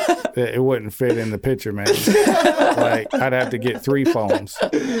 It wouldn't fit in the picture, man. Like, I'd have to get 3 phones.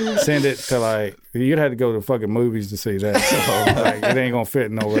 Send it to, like, you'd have to go to fucking movies to see that. So, like, it ain't gonna fit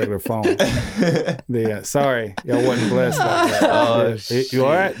in no regular phone. Yeah, sorry. Y'all wasn't blessed like that. Oh, you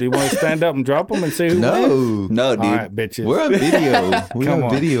all right? Do you want to stand up and drop them and see who wins? No, dude. All right, bitches. We're on video. We're on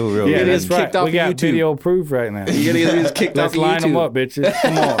video, real. Yeah, that's right. Kicked off We got YouTube. video proof right now. You gotta get these kicked Let's off of line them YouTube. up, bitches.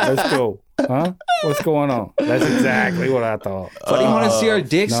 Come on, let's go. Huh? What's going on? That's exactly what I thought. Why do you want to see our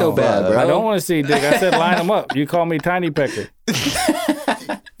dick so bad, bro? I don't want to see dick. I said line them up. You call me Tiny Pecker.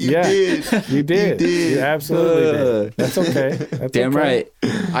 You did. You did. You absolutely did. That's okay. That's Damn okay.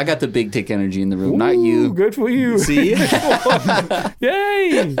 right. I got the big dick energy in the room, not you. Good for you. See? Yay!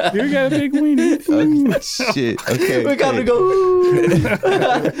 You got a big weenie. Okay, shit. Okay. We gotta go.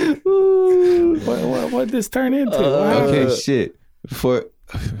 What this turn into? Okay, shit. Before,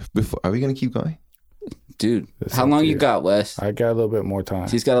 are we gonna keep going? Dude, It's how up long to you you. got, Wes? I got a little bit more time.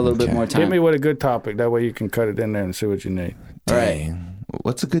 He's got a little bit more time. Hit me with a good topic. That way you can cut it in there and see what you need. All right. Dang.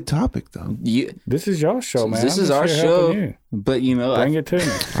 What's a good topic though? This is your show, man. This I'm is just our here show. helping you. But you know, Bring it to me.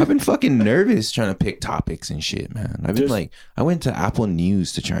 I've been fucking nervous trying to pick topics and shit, man. I've been Just- like, I went to Apple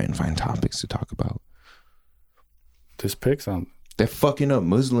News to try and find topics to talk about. Just pick something. They're fucking up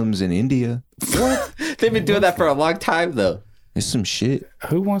Muslims in India. what? They've been doing that for a long time, though. It's some shit.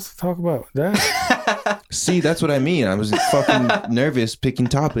 Who wants to talk about that? See, that's what I mean. I was fucking nervous picking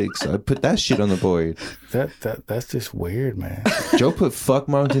topics. I put that shit on the board. That's just weird, man. Joe put fuck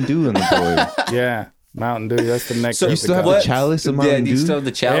Mountain Dew on the board. Yeah, Mountain Dew. That's the next. So You still have the What? chalice of Yeah, Mountain do you Dew? still have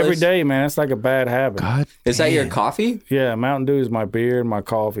the chalice? Every day, man. That's like a bad habit. God, Is that your damn. coffee? Yeah, Mountain Dew is my beer and my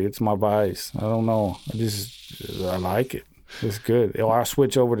coffee. It's my vice. I don't know. I like it. It's good. Or I'll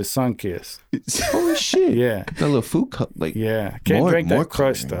switch over to Sunkist. Holy shit. Yeah. That little food cup, like, Yeah. Can't More- drink more that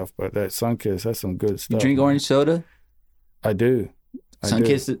crush coloring. stuff, but that Sunkist, that's some good You stuff. drink orange soda? I do. I do.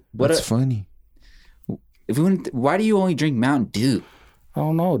 Sunkist? that's funny. If we wouldn't, why do you only drink Mountain Dew? I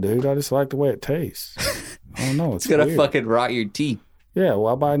don't know, dude. I just like the way it tastes. I don't know. It's gonna weird. fucking rot your teeth. Yeah, well,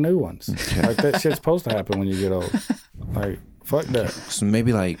 I buy new ones. Like that shit's supposed to happen when you get old. Like, fuck that. So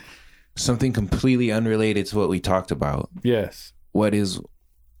maybe like something completely unrelated to what we talked about. Yes. What is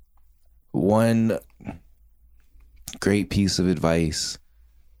one great piece of advice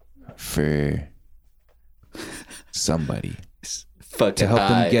for somebody Fucking to help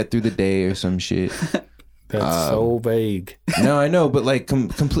high. them get through the day or some shit? That's so vague. No, I know, but like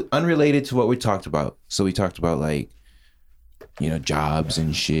complete unrelated to what we talked about. So we talked about like, you know, jobs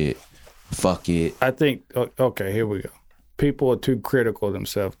and shit. Fuck it. I think, okay, here we go. People are too critical of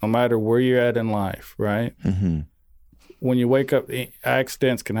themselves, no matter where you're at in life, right? Mm-hmm. When you wake up,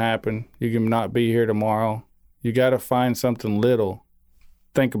 accidents can happen. You can not be here tomorrow. You got to find something little.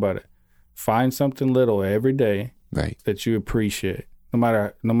 Think about it. Find something little every day Right. that you appreciate, no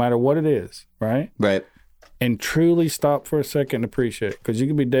matter what it is, right? Right. And truly stop for a second and appreciate it, because you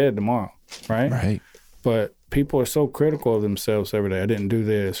could be dead tomorrow, right? Right. But people are so critical of themselves every day. I didn't do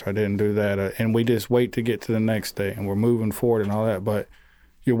this. I didn't do that. And we just wait to get to the next day, and we're moving forward and all that. But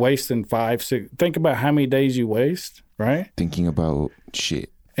you're wasting 5, 6. Think about how many days you waste, right? Thinking about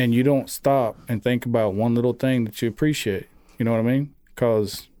shit. And you don't stop and think about one little thing that you appreciate. You know what I mean?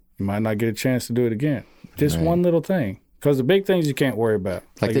 Because you might not get a chance to do it again. Just Right. one little thing. Because the big things you can't worry about.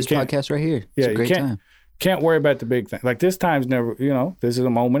 Like you this can't- podcast right here. Yeah, It's a you great can't. time. Can't worry about the big thing. Like this time's never, this is a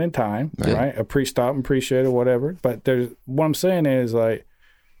moment in time, right? Stop and appreciate it, whatever. But what I'm saying is, like,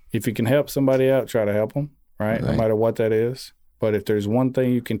 if you can help somebody out, try to help them, right? No Right. matter what that is. But if there's one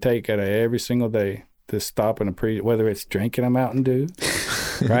thing you can take out of every single day, just stop and appreciate, whether it's drinking a Mountain Dew,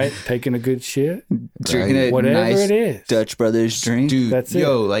 right? Taking a good shit, Drinking a whatever nice it is. Dutch Brothers drink. Dude, That's it.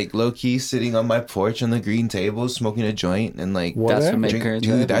 like low key sitting on my porch on the green table, smoking a joint and like Whatever. That's what makes drink, current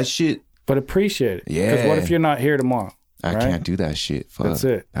dude, that shit. But appreciate it. Yeah. Because what if you're not here tomorrow? I Right? can't do that shit. Fuck. That's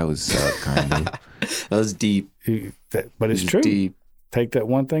it. That was kind of. That was deep. But it's true. Deep. Take that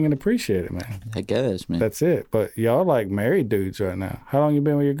one thing and appreciate it, man. I guess, man. That's it. But y'all like married dudes right now. How long you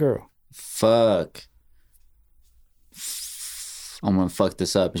been with your girl? Fuck. I'm gonna fuck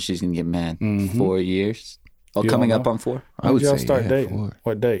this up and she's gonna get mad. Mhm. 4 years. Oh, coming up on 4. I would y'all say start dating? 4.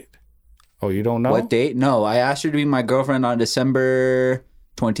 What date? Oh, you don't know? What date? No, I asked her to be my girlfriend on December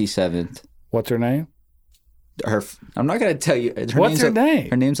 27th. What's her name? I'm not gonna tell you. What's her name?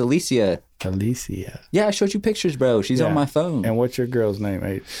 Her name's Alicia. Alicia. Yeah, I showed you pictures, bro. She's on my phone. And what's your girl's name,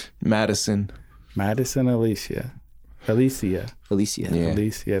 H? Madison. Madison Alicia. Alicia. Yeah.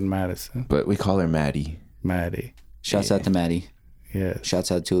 Alicia and Madison. But we call her Maddie. Maddie. Shouts out to Maddie. Yeah.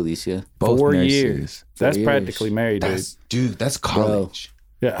 Shouts out to Alicia. Both 4 nurses. years. That's years. practically married, dude. Dude, that's college.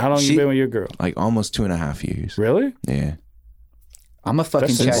 Yeah. How long you been with your girl? Like almost 2.5 years. Really? Yeah. I'm a fucking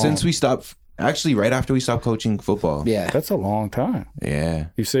That's chat. Since we stopped, actually right after we stopped coaching football. Yeah. That's a long time. Yeah.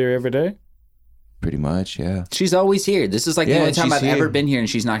 You see her every day? Pretty much, yeah. She's always here. This is like the Yeah, only time she's I've here. ever been here and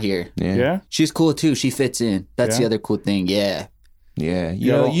she's not here. Yeah. Yeah. She's cool too. She fits in. That's the Yeah? other cool thing. Yeah. Yeah.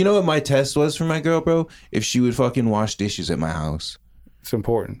 Yo. You know what my test was for my girl, bro? If she would fucking wash dishes at my house. It's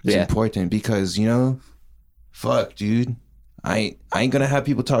important. It's Yeah. important because, fuck, dude. I ain't gonna have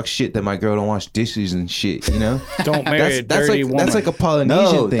people talk shit that my girl don't wash dishes and shit, you know? Don't marry a dirty woman. That's like a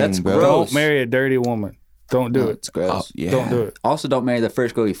Polynesian No, thing, that's bro. gross. Don't marry a dirty woman. Don't do No, it. it's gross. Oh, yeah. Don't do it. Also, don't marry the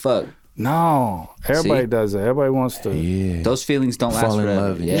first girl you fuck. No. Everybody See? does it. Everybody wants to. Yeah. Those feelings don't last Fall in forever.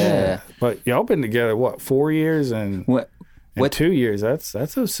 love, Yeah. But y'all been together, what, 4 years and What? 2 years? That's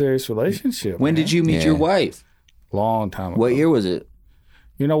a serious relationship. When man. did you meet your Yeah. wife? Long time ago. What year was it?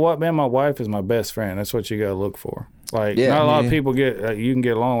 You know what, man? My wife is my best friend. That's what you gotta look for. Like, Yeah. not a lot of Yeah. people you can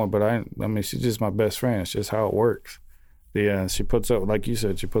get along with, but I mean, she's just my best friend. It's just how it works. Yeah, she puts up, like you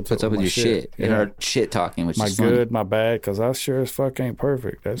said, she puts What's up up with my your shit? And Yeah. her shit talking, which My is funny. good, my bad, because I sure as fuck ain't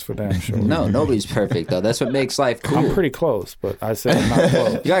perfect. That's for damn sure. No, nobody's perfect though. That's what makes life cool. I'm pretty close, but I said I'm not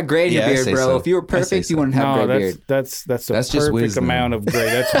close. You got gray in your Yeah, I beard, say bro. so. If you were I say perfect, so. you wouldn't have No, gray beard. that's the That's just perfect wisdom. amount of gray.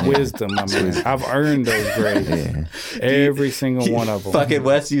 That's wisdom, my man. I've earned those grays. Yeah. Every single one of them. Fucking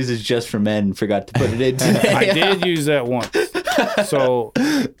Wes uses just for men. Forgot to put it in today. I did use that once. So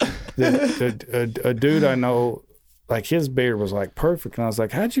a dude I know, like his beard was like perfect, and I was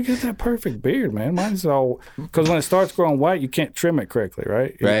like, "How'd you get that perfect beard, man? Mine's all because when it starts growing white, you can't trim it correctly,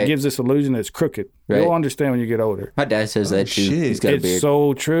 right? It Right. gives this illusion that it's crooked. Right. You'll understand when you get older. My dad says that too. shit. He's got a It's beard.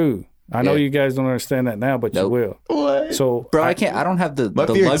 so true. I know Yeah. you guys don't understand that now, but Nope. you will. What? So, Bro, I can't. I don't have the My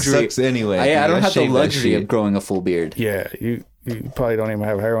beard luxury. sucks anyway. I dude. don't have the shave that luxury shit. of growing a full beard. yeah, you probably don't even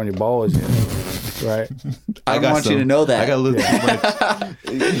have hair on your balls yet, right? I don't got want you some. to know that. I got a little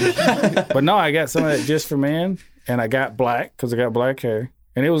too much. But no, I got some of that just for men, and I got black because I got black hair.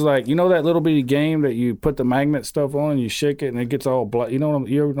 And it was like, you know that little bitty game that you put the magnet stuff on and you shake it and it gets all black. You ever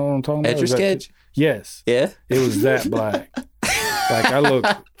know what I'm talking about? Etch a Is that- sketch? Yes. Yeah. It was that black. Like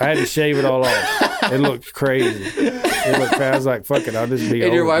I had to shave it all off. It looked crazy. It looked crazy. I was like, fuck it, I'll just be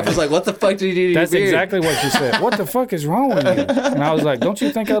And your old, wife man. was like, "What the fuck did you do to That's your beard?" exactly what she said. What the fuck is wrong with you? And I was like, don't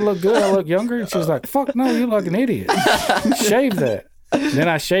you think I look good? I look younger? And she was like, fuck no, you look an idiot. Shave that. Then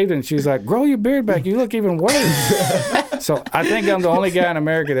I shaved it and she was like, grow your beard back. You look even worse. So I think I'm the only guy in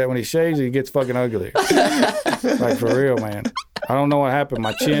America that when he shaves, he gets fucking ugly. Like for real, man. I don't know what happened.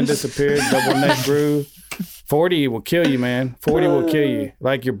 My chin disappeared, double neck grew. 40 will kill you, man. 40 will kill you.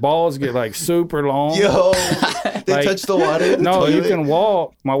 Like your balls get like super long. Yo, they Like- touch the water. In the No, you toilet? can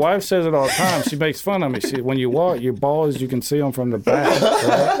walk. My wife says it all the time. She makes fun of me. When you walk, your balls, you can see them from the back.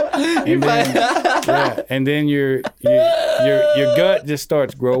 Right? And then, and then your gut just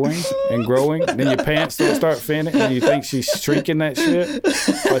starts growing and growing. Then your pants don't start fitting, and you think she's shrinking that shit,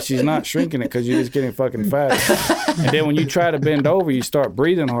 but she's not shrinking it because you're just getting fucking fat. And then when you try to bend over, you start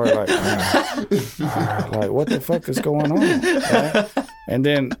breathing hard, like what the fuck is going on? Right? And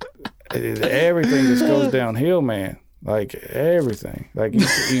then everything just goes downhill, man. Like everything. Like you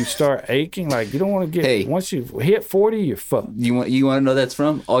start aching. Like you don't want to get. Hey. Once you hit 40, you're fucked. You want to know that's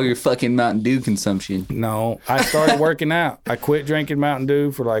from all your fucking Mountain Dew consumption. No, I started working out. I quit drinking Mountain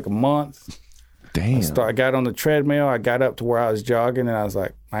Dew for like a month. Damn. I got on the treadmill. I got up to where I was jogging, and I was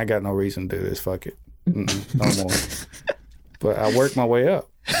like, I got no reason to do this. Fuck it. No more. But I worked my way up.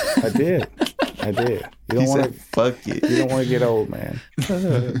 I did. You don't He want said, to. fuck it. You don't want to get old, man.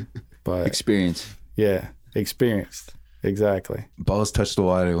 But Experience. yeah, experienced. Exactly. Balls touch the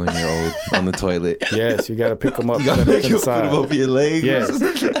water when you're old on the toilet. Yes, you got to pick them up. You gotta set them make to you the put them side. over your legs. Yes.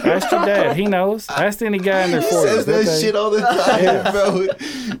 Ask your dad. He knows. Ask any guy in their He 40s. says They'll that tell you. shit all the time,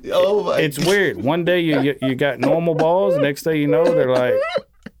 bro. Oh my. It's weird. One day you got normal balls. Next day you know they're like,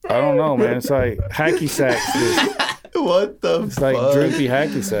 I don't know, man. It's like hacky sacks. What the It's like fuck? droopy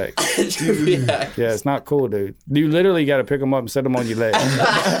hacky sacks. Yeah. Yeah, it's not cool, dude. You literally got to pick them up and set them on your leg.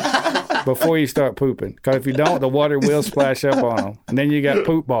 before you start pooping. Because if you don't, the water will splash up on them. And then you got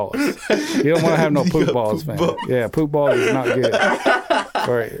poop balls. You don't want to have no poop balls, man. Yeah, poop balls is not good.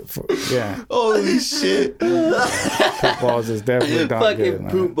 Yeah. Holy shit. Poop balls is definitely not Fucking good,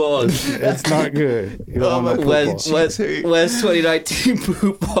 man. poop balls. It's not good. You don't want no poop balls. West 2019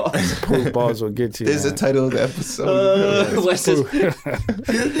 poop balls. Poop balls will get you. There's the title of the episode. West is,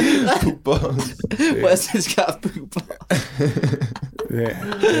 Poop balls. West has got poop balls. Yeah,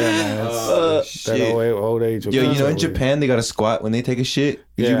 man. That old age. Yo, you know in Japan they got to squat when they take a shit.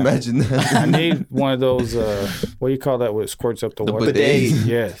 Could you imagine that? I need one of those. What do you call that? What squirts up the water? Bidet.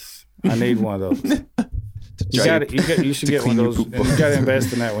 Yes, I need one of those. You should get one of those. And you got to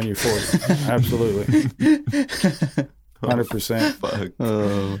invest in that when you're 40. Absolutely, 100%. Fuck.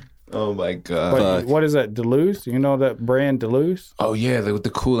 Oh my god. But what is that? Duluth? You know that brand Duluth? Oh yeah, with the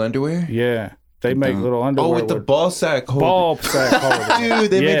cool underwear. Yeah. They make little underwear. Oh, with the ball sack holder. Ball sack holder.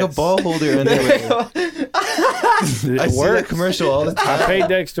 Dude, they make a ball holder underwear. I see that commercial all the time. I paid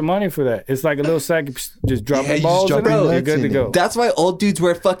the extra money for that. It's like a little sack, just dropping balls in it. You're good to go. That's why old dudes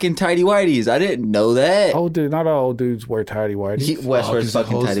wear fucking tighty whities. I didn't know that. Oh, dude, not all old dudes wear tighty whities. West wears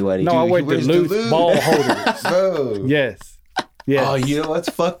fucking tighty whities. No, I wear Duluth ball holders. Bro. Yes. Yes. Oh, you know what's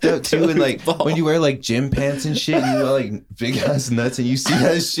fucked up too? And like when you wear like gym pants and shit, you got like big ass nuts, and you see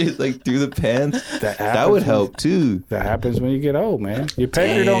that shit like through the pants. That would help too. That happens when you get old, man. Your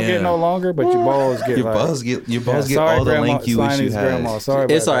pecker don't get no longer, but your balls get your balls get all the length you wish you had. Sorry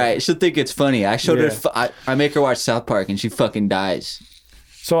about it's all right. She'll think it's funny. I showed her. I make her watch South Park, and she fucking dies.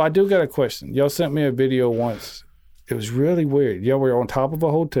 So I do got a question. Y'all sent me a video once. It was really weird. Y'all were on top of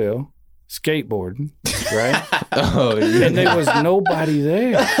a hotel, skateboarding, right? Oh, yeah. And there was nobody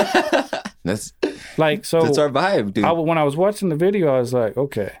there. That's our vibe, dude. When I was watching the video, I was like,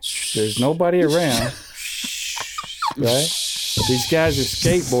 okay, there's nobody around, right? These guys are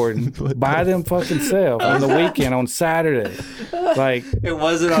skateboarding by them fucking self on the weekend on Saturday. Like it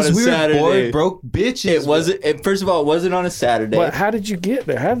wasn't on a we Saturday. Were bored, broke bitches. It wasn't. First of all, it wasn't on a Saturday. But how did you get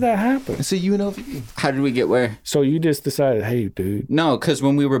there? How did that happen? It's a UNLV. How did we get where? So you just decided, hey, dude. No, because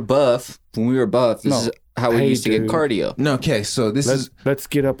when we were buff, this is how we used to get cardio. No, okay, so let's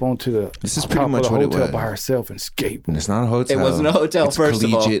get up onto the pretty much what it was. Hotel by ourselves and skateboard. It's not a hotel. It wasn't a hotel. It's first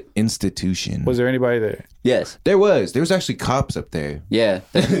of all, collegiate institution. Was there anybody there? Yes, there was. There was actually cops up there. Yeah,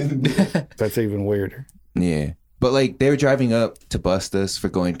 that's even weirder. Yeah. But like they were driving up to bust us for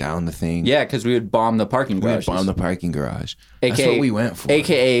going down the thing. Yeah, because we would bomb the parking garage. That's what we went for.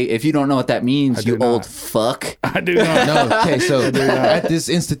 AKA, if you don't know what that means, you old fuck. I do not. No, okay, so at this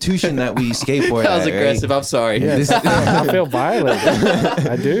institution that we skateboard that was aggressive. Right? I'm sorry. Yes, I feel violated.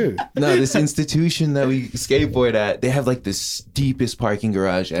 I do. No, this institution that we skateboard at, they have like the steepest parking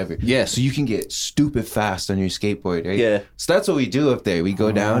garage ever. Yeah. So you can get stupid fast on your skateboard, right? Yeah. So that's what we do up there. We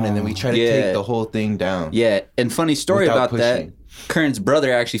go down and then we try to take the whole thing down. Yeah, and funny story about that. Kern's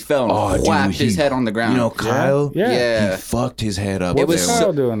brother actually fell and whacked his head on the ground. You know Kyle? Yeah. He fucked his head up. What's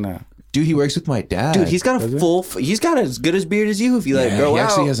Kyle doing now? Dude, he works with my dad. Dude, he's got he's got as good as beard as you if you let it grow out. He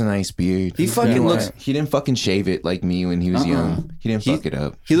actually has a nice beard. He fucking looks. He didn't fucking shave it like me when he was young. He didn't fuck it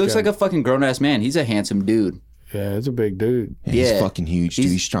up. He looks like a fucking grown ass man. He's a handsome dude. Yeah, it's a big dude. Yeah, he's fucking huge, dude.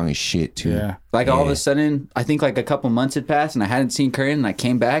 He's strong as shit, too. Yeah. Like, all of a sudden, I think like a couple months had passed and I hadn't seen Kern and I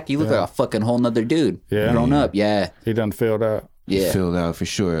came back. He looked like a fucking whole nother dude. Yeah. Grown up, yeah. He done filled out. Yeah. Filled out for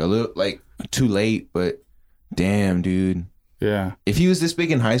sure. A little, like, too late, but damn, dude. Yeah. If he was this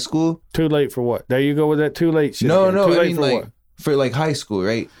big in high school. Too late for what? There you go with that too late shit. No, too late I mean, for like, what? for like high school,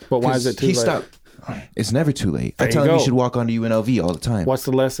 right? But why is it too late? Stopped. It's never too late. There I tell him go. he should walk onto UNLV all the time. What's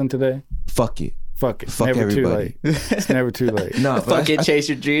the lesson today? Fuck it. Fuck it. Fuck never everybody. too late. It's never too late. No, Fuck it, chase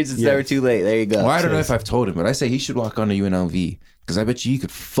your dreams. It's never too late. There you go. Well, I don't know if I've told him, but I say he should walk onto UNLV because I bet you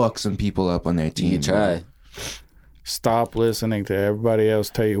could fuck some people up on their team. You try. Stop listening to everybody else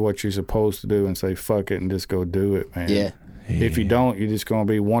tell you what you're supposed to do and say fuck it and just go do it, man. Yeah. If you don't, you're just going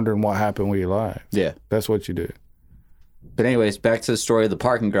to be wondering what happened with your life. Yeah. That's what you do. But anyways, back to the story of the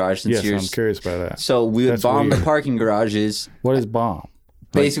parking garage. Yes, I'm curious about that. So we would bomb the parking garages. What is bomb?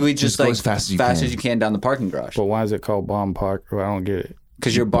 Basically, just like as fast as you can down the parking garage. But why is it called bomb park? I don't get it.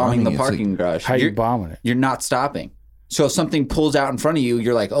 Because you're bombing the parking garage. How you bombing it? You're not stopping. So if something pulls out in front of you,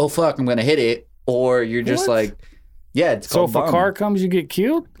 you're like, oh, fuck, I'm going to hit it. Or you're just like, yeah, it's so called if bombing. a car comes, you get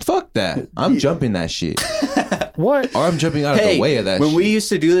killed? Fuck that. I'm jumping that shit. What? Or I'm jumping out of the way of that shit. When we used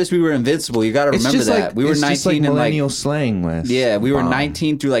to do this, we were invincible. You got to remember that. Like, we were 19 and millennial slang, Wes. Yeah, we were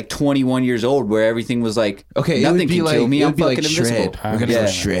 19 through like 21 years old where everything was like, okay, nothing can kill me. I'm fucking invincible. invincible. We're going to go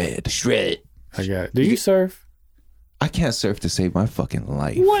shred. Shred. I got it. Do you surf? I can't surf to save my fucking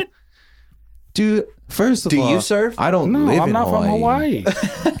life. What? Dude, first of Do all, you surf? I don't No, live I'm in not Hawaii. from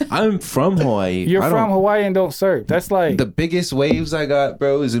Hawaii. I'm from Hawaii. You're I from don't- Hawaii and don't surf. That's like The biggest waves I got,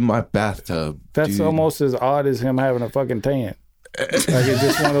 bro, is in my bathtub. that's dude. almost as odd as him having a fucking tan. Like it's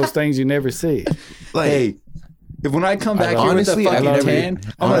just one of those things you never see. like. Hey, if when I come back here honestly, with I a love fucking you. tan,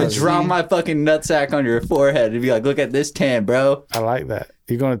 I'm gonna Honestly. drop my fucking nutsack on your forehead and be like, "Look at this tan, bro." I like that.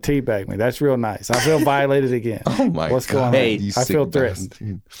 You're gonna teabag me. That's real nice. I feel violated again. Oh my What's God. going on? Hey, you I sick feel threatened.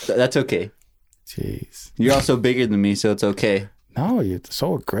 bastard. That's okay. Jeez. You're also bigger than me, so it's okay. No, you're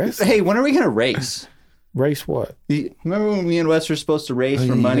so aggressive. Hey, when are we gonna race? Race what? Remember when me and Wes were supposed to race Oh,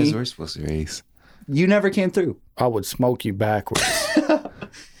 for yeah, money? You guys were supposed to race. You never came through. I would smoke you backwards.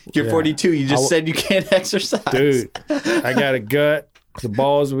 You're Yeah. 42. You just said you can't exercise. Dude, I got a gut. The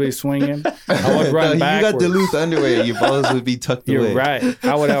balls would be swinging. I would run No, you got backwards. Duluth underwear. Your balls would be tucked You're away. right.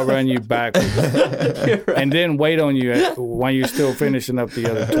 I would outrun you backwards. You're right. And then wait on you when you're still finishing up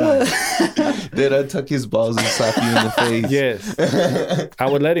the other 20. Then I'd tuck his balls and slap you in the face. Yes. I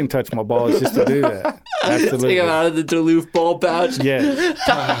would let him touch my balls just to do that. Take Absolutely. him out of the Duluth ball pouch. Yes.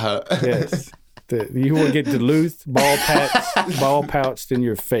 Yes. You will get Duluth ball pouched in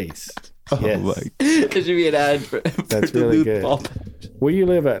your face. Yes. my. It should be an ad for That's really Duluth good. ball pouch. Where you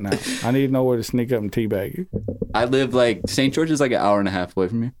live at now? I need to know where to sneak up and teabag you. I live like St. George is like an hour and a half away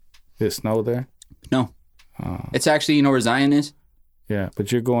from here. Did it snow there? No. It's actually, you know where Zion is? Yeah,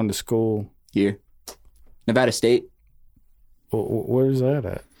 but you're going to school. Here. Nevada State. Where's that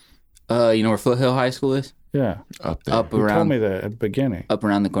at? You know where Foothill High School is? Yeah. Up there. Up You told around me that at the beginning. up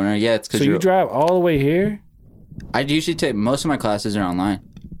around the corner. Yeah, it's So because you drive all the way here? I usually take most of my classes are online.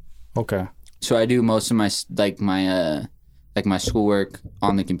 Okay. So I do most of my my schoolwork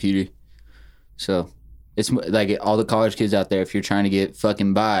on the computer. So it's like all the college kids out there, if you're trying to get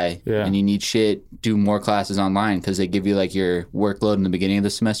fucking by Yeah. and you need shit, do more classes online because they give you like your workload in the beginning of the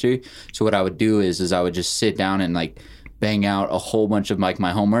semester. So what I would do is I would just sit down and like bang out a whole bunch of like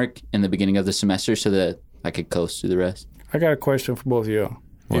my homework in the beginning of the semester so that I could coast through the rest. I got a question for both of y'all.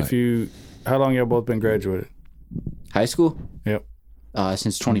 What? How long y'all both been graduated? High school? Yep.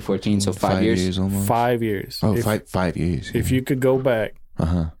 Since 2014, so 5 years. almost. 5 years. Oh, if, 5 years. if you could go back,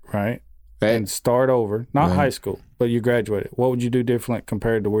 Uh-huh. right, Right? and start over, not Right. high school, but you graduated, what would you do different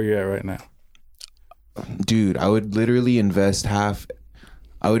compared to where you're at right now? Dude, I would literally invest half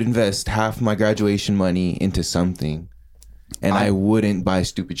my graduation money into something. And I wouldn't buy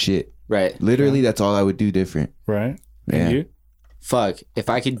stupid shit. Right. Literally, that's all I would do different. Right? Yeah. And you? Fuck. If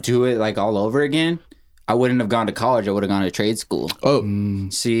I could do it like all over again, I wouldn't have gone to college. I would have gone to trade school. Oh,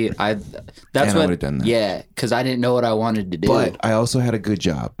 See, that's And I what would've done that. Yeah, because I didn't know what I wanted to do. but I also had a good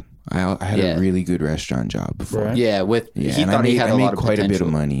job. I had Yeah. a really good restaurant job before. Right. yeah, Yeah, he and thought he had I a made lot of quite a bit potential.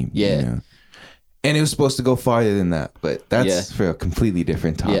 of money. Yeah. You know? And it was supposed to go farther than that, but that's Yeah. for a completely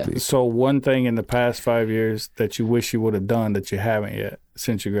different topic. So one thing in the past 5 years that you wish you would have done that you haven't yet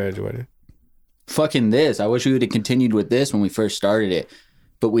since you graduated? Fucking this. I wish we would have continued with this when we first started it,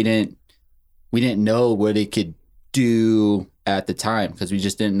 but we didn't know what it could do at the time because we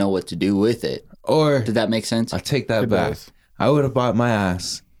just didn't know what to do with it. Or Did that make sense? I'll take that It back. does. I would have bought my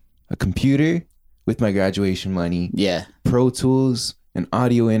ass a computer with my graduation money, Yeah, Pro Tools, an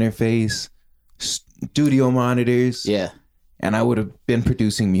audio interface, studio monitors, yeah, and I would have been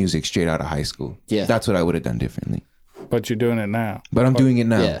producing music straight out of high school. yeah. That's what I would have done differently. But you're doing it now. But I'm doing it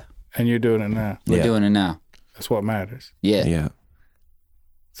now. Yeah, And you're doing it now. we're Yeah. doing it now. That's what matters. Yeah. Yeah.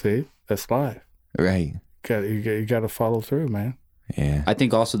 See? That's life. Right. You got to follow through, man. Yeah. I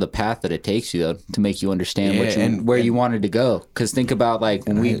think also the path that it takes you though to make you understand Yeah, what you, and- where you wanted to go. Because think about like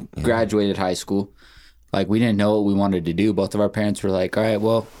when we graduated high school, like we didn't know what we wanted to do. Both of our parents were like, "All right,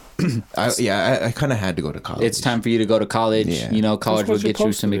 well, I kind of had to go to college. it's time for you to go to college. Yeah. You know, college will what you're get you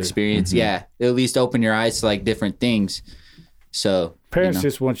supposed some to do. experience. Yeah, it'll at least open your eyes to like different things. So Parents you know,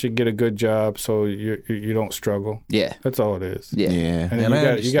 just want you to get a good job so you don't struggle. yeah, That's all it is. yeah, Yeah. And I you got to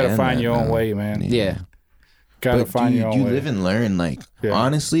understand find that your own now. way, man. yeah. Got to But find your own you way. live and learn, like, Yeah.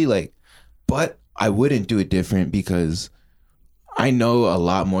 honestly, like, but I wouldn't do it different because I know a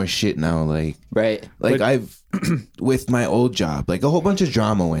lot more shit now. Like Right. But- I've, with my old job, like a whole bunch of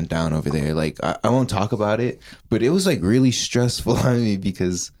drama went down over there. Like, I won't talk about it, but it was like really stressful on me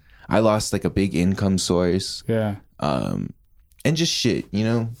because I lost like a big income source. Yeah. And just shit, you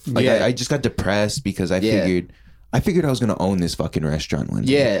know? Like, Yeah. I just got depressed because I Yeah. figured I was going to own this fucking restaurant one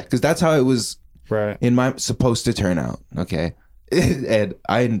day. Yeah. Because that's how it was Right. supposed to turn out, okay? And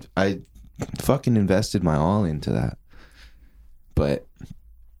I fucking invested my all into that. But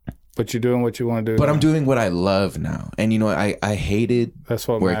But you're doing what you want to do. But now. I'm doing what I love now. And you know, I hated That's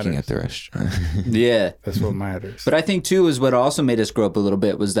what working matters. at the restaurant. Yeah. That's what matters. But I think too is what also made us grow up a little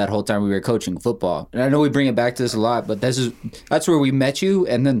bit was that whole time we were coaching football. And I know we bring it back to this a lot, but that's where we met you,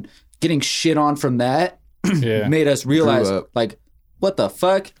 and then getting shit on from that Yeah. made us realize Grew up. like, what the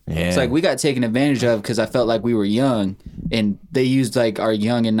fuck? Yeah. It's like we got taken advantage of because I felt like we were young, and they used like our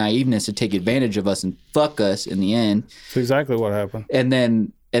young and naiveness to take advantage of us and fuck us in the end. That's exactly what happened.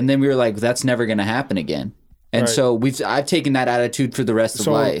 And then we were like, that's never gonna happen again. And Right. so I've taken that attitude for the rest of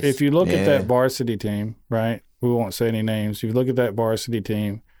So life. if you look at Yeah. that varsity team, right? We won't say any names. If you look at that varsity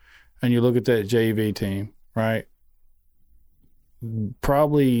team and you look at that JV team, right?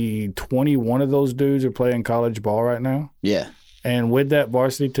 Probably 21 of those dudes are playing college ball right now. Yeah. And with that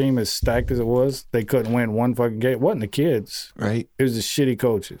varsity team as stacked as it was, they couldn't win one fucking game. It wasn't the kids. Right? It was the shitty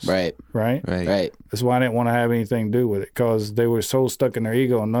coaches. Right. Right? Right. Right. That's why I didn't want to have anything to do with it, because they were so stuck in their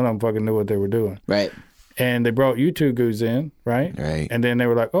ego and none of them fucking knew what they were doing. Right. And they brought you two goos in, right? Right. And then they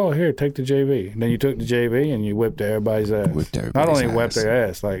were like, "Oh, here, take the JV." And then you took the JV and you whipped everybody's ass. Whipped Not everybody's only whipped ass. their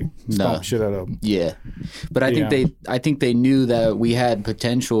ass, like stomped shit out of them. Yeah, but I think they knew that we had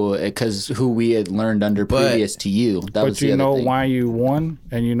potential because who we had learned under previous to you. That was But the you other know thing. why you won,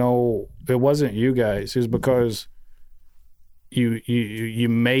 and you know it wasn't you guys. It was because you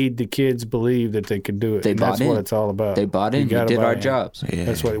made the kids believe that they could do it. They and bought that's in. what it's all about. They bought in. We gotta did buy our in. jobs. Yeah.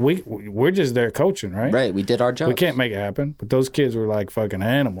 That's what we're just there coaching, right? Right. We did our jobs. We can't make it happen, but those kids were like fucking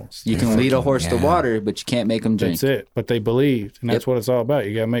animals. You can lead a horse to yeah. water, but you can't make them drink. That's it. But they believed, and that's what it's all about.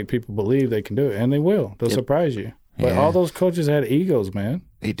 You got to make people believe they can do it, and they will. They'll surprise you. But Yeah. all those coaches had egos, man.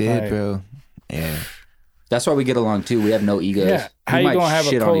 They did, Right. bro. Yeah. That's why we get along too. We have no egos. Yeah. We How you might gonna have a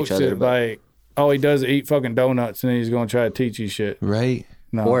shit on coach each other, that but- like all he does is eat fucking donuts, and then he's gonna try to teach you shit? Right.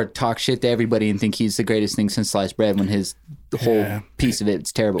 No. or talk shit to everybody and think he's the greatest thing since sliced bread when his whole Yeah. piece of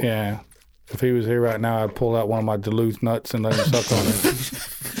it's terrible. Yeah. If he was here right now, I'd pull out one of my Duluth nuts and let him suck on it.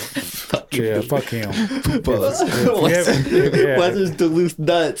 Yeah, fuck him. What's Yeah. his Duluth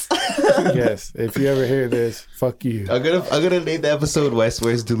nuts? Yes. If you ever hear this, fuck you. I'm gonna name the episode West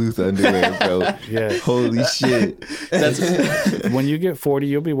Wears Duluth underwear, bro. Yeah. Holy shit. When you get 40,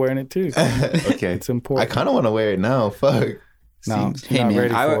 you'll be wearing it too. Okay. It's important. I kind of want to wear it now. Fuck. No, Seems- Hey, not man,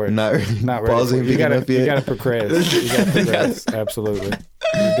 ready for it. Not ready. Not ready. Balls For it. ain't You big gotta, enough yet. you gotta progress. You gotta progress. Absolutely. You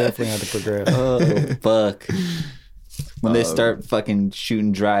definitely have to progress. Oh fuck! When they start fucking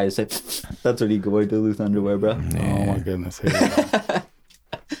shooting dry, it's like that's what you go wear Duluth underwear, bro. Oh my goodness. Here.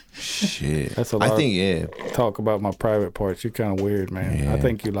 Shit. That's a lot I think, yeah. Talk about my private parts. You're kind of weird, man. Yeah. I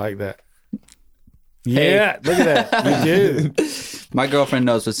think you like that. Yeah, look at that. You do. My girlfriend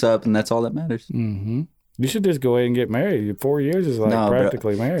knows what's up, and that's all that matters. Mm-hmm. You should just go ahead and get married. 4 years is like No, bro.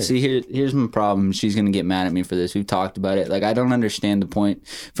 practically married. See, here's my problem. She's gonna get mad at me for this. We've talked about it. Like, I don't understand the point.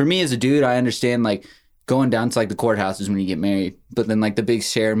 For me as a dude, I understand like going down to like the courthouses when you get married, but then like the big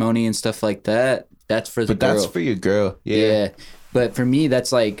ceremony and stuff like that. That's for the But girl. that's for your girl. Yeah. But for me,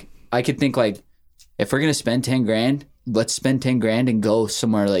 that's like, I could think like, if we're going to spend 10 grand, let's spend 10 grand and go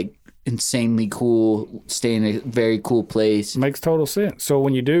somewhere like insanely cool, stay in a very cool place. Makes total sense. So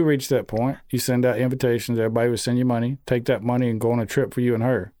when you do reach that point, you send out invitations. Everybody will send you money. Take that money and go on a trip for you and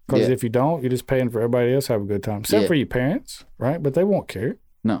her. Because Yeah. if you don't, you're just paying for everybody else to have a good time. Except Yeah. for your parents, right? But they won't care.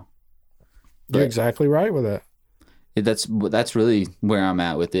 No. You're But- exactly right with that. That's really where I'm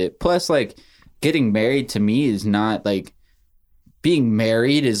at with it. Plus, like, getting married to me is not like, being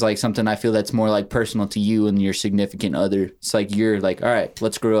married is like something I feel that's more like personal to you and your significant other. It's like you're like, all right,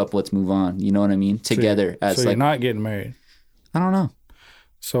 let's grow up, let's move on. You know what I mean? Together as So like, you're not getting married. I don't know.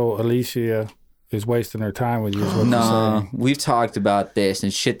 So Alicia is wasting her time with you. Is what you're No, saying. we've talked about this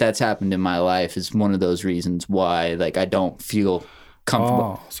and shit that's happened in my life is one of those reasons why like I don't feel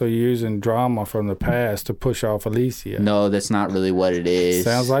comfortable. Oh, so you're using drama from the past to push off Alicia. No, that's not really what it is.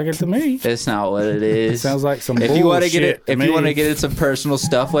 Sounds like it to me. That's not what it is. It sounds like some if you want to get bullshit it, to if you want to me. get into some personal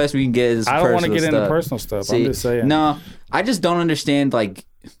stuff, Wes, we can get into some I don't want to personal get into stuff. personal stuff. See, I'm just saying. No, I just don't understand. Like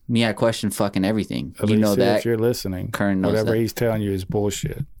me, I question fucking everything. Alicia, You know that. if you're listening, Karen knows whatever that. he's telling you is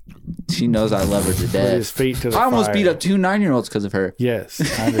bullshit. She knows I love her to Put death. his feet to the I almost fire. beat up 2 9-year-olds because of her. Yes,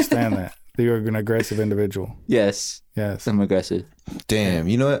 I understand that. You're an aggressive individual. Yes, Yes. I'm aggressive. Damn.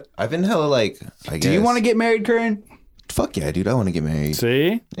 You know what? I've been hella like, I guess. Do you want to get married, Karen? Fuck yeah, dude. I want to get married.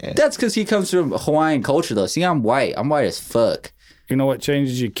 See? That's because he comes from Hawaiian culture, though. See, I'm white. I'm white as fuck. You know what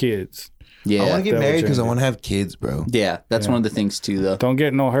changes your kids? Yeah. I want to get that would married because I change it. want to have kids, bro. Yeah, that's one of the things too, though. Don't get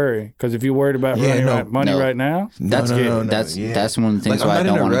in no hurry. Because if you're worried about Yeah, running no, out money no. right now, That's yeah. that's one of the things Like, why I I'm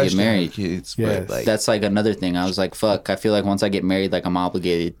not don't in a want to rush get to have married. kids, Yes. but like, That's like another thing. I was like, fuck. I feel like once I get married, like I'm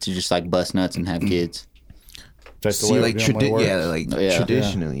obligated to just like bust nuts and have kids. That's the See, way like it normally works.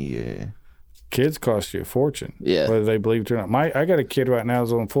 traditionally, yeah. Kids cost you a fortune. Yeah. Whether they believe it or not. I got a kid right now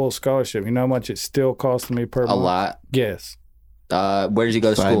who's on full scholarship. You know how much it's still costing me per month? A lot. Guess. Where does he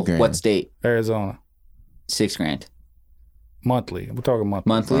go to $5 school? grand. What state? Arizona. $6,000 Monthly. We're talking monthly.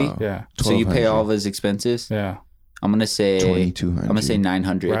 monthly. Wow. Yeah. So you pay 1,200. all of his expenses. Yeah. I'm gonna say 2,200. I'm gonna say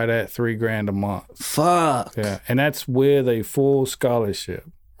 900. Right at $3,000 a month. Fuck. Yeah. And that's with a full scholarship,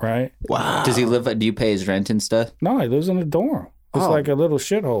 right? Wow. Does he live? Do you pay his rent and stuff? No, he lives in a dorm. It's Oh. like a little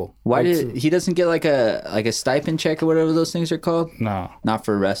shithole. Why It's- did he doesn't get like a stipend check or whatever those things are called? No, Not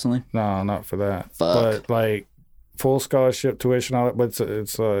for wrestling. not for that. Fuck. But like full scholarship, tuition, all that. But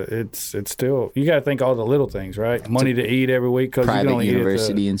it's still, you got to think all the little things, right? Money to eat every week because you can Private only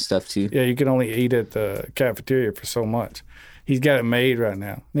university and stuff too. eat you can only eat at the cafeteria for so much. He's got it made right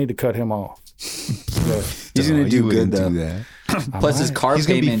now. Need to cut him off. He's gonna do good though. That. Plus his car He's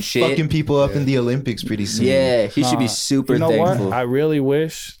gonna payment be shit. fucking people up in the Olympics pretty soon. Yeah, he should be super You know thankful. what? I really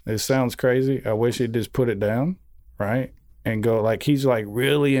wish, it sounds crazy, I wish he'd just put it down, right? And go, like, he's like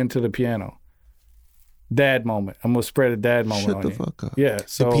really into the piano. Dad moment. I'm going to spread a dad moment Shut on the you. fuck up. Yeah.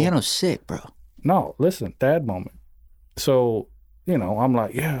 So, the piano's sick, bro. no, listen, dad moment. So, I'm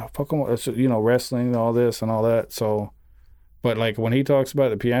like, yeah, fuck him. Wrestling and all this and all that. So, but like when he talks about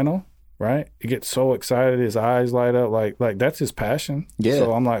the piano, right? He gets so excited, his eyes light up, like that's his passion. Yeah.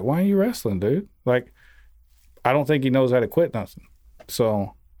 So I'm like, why are you wrestling, dude? Like, I don't think he knows how to quit nothing.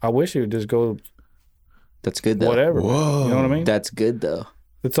 So I wish he would just go That's good though. whatever. Whoa. You know what I mean? That's good though.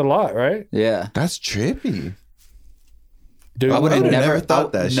 It's a lot, right? Yeah. That's trippy. Dude, I would've would've never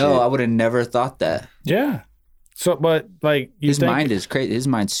thought that No, shit. I would have never thought that. yeah. So, but like you His think, mind is crazy. His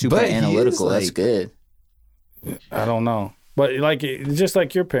mind's super But he is, analytical. That's like- good. I don't know, but like it's just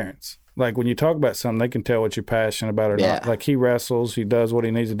like your parents. Like when you talk about something, they can tell what you're passionate about or not. Yeah. Like he wrestles, he does what he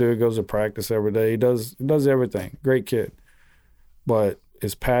needs to do. He goes to practice every day. He does everything. Great kid, but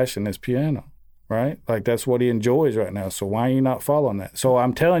his passion is piano, right? Like that's what he enjoys right now. So why are you not following that? So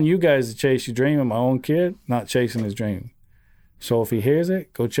I'm telling you guys to chase your dream, and my own kid not chasing his dream. So if he hears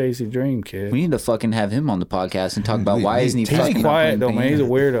it, go chase your dream, kid. We need to fucking have him on the podcast and talk about why isn't he He's fucking quiet though, man. He's a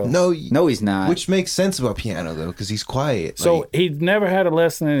weirdo. No, he's not. Which makes sense about piano though, because he's quiet. So Like, he's never had a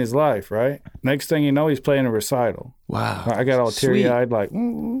lesson in his life, right? Next thing you know, he's playing a recital. wow. I got all Sweet. teary-eyed, like,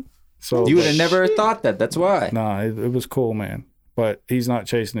 So You would have never thought that. That's why. Nah, it was cool, man. But he's not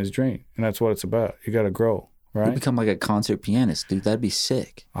chasing his dream, and that's what it's about. You got to grow, You right? become like a concert pianist, dude. That'd be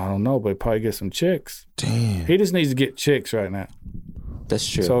sick. I don't know, but he probably get some chicks. Damn. He just needs to get chicks right now. That's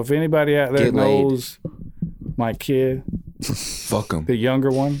true. So if anybody out there Get laid. knows my kid, Fuck him. the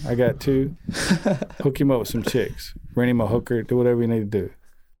younger one, I got two, hook him up with some chicks. Rent him a hooker. Do whatever you need to do.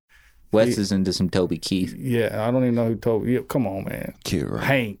 Wes is into some Toby Keith. Yeah, I don't even know who told you. Come on, man. Kid Rock.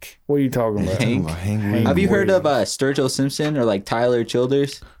 Hank. What are you talking about? Hank? Hank. Have you heard Wait. of Sturgill Simpson or like Tyler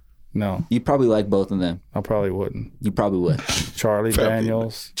Childers? No, You probably like both of them. I probably wouldn't. You probably would. Charlie Probably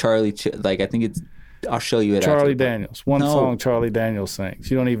Daniels. Like I think it's. I'll show you it. Charlie after. Daniels. One No. song Charlie Daniels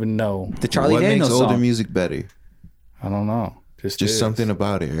sings. You don't even know. The Charlie What Daniels makes older song. music better? I don't know. Just Just is. something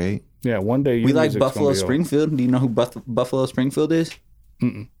about it, right? Yeah, one day your We like music's gonna Buffalo be over. Springfield. Do you know who Buffalo Springfield is?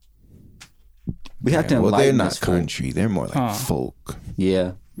 Mm-mm. We have to Well, they're enlighten not this fool. country. They're more like folk.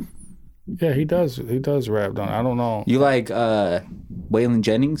 Yeah. Yeah, he does. He does rap. I don't know. You like Waylon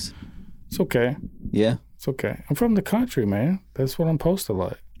Jennings? It's okay. Yeah. It's okay. I'm from the country, man. That's what I'm supposed to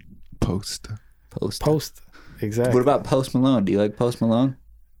like. Post. Post. Exactly. What about Post Malone? Do you like Post Malone?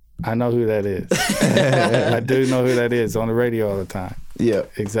 I know who that is. I do know who that is on the radio all the time. Yeah.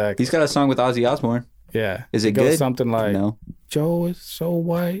 Exactly. He's got a song with Ozzy Osbourne. Yeah. Is it goes good? something like, No. Joe is so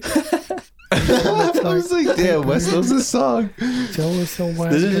white. I was like, damn, Wes knows this song. Joe is so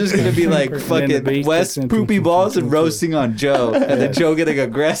white. This is just gonna be like And then the fucking beat Wes gets in- poopy balls and roasting on Joe, and then Joe getting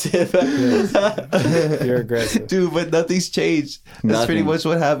aggressive. You're aggressive. Dude, but nothing's changed. That's pretty Nothing. much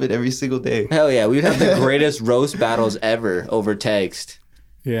what happened every single day. Hell yeah, we'd have the greatest roast battles ever over text.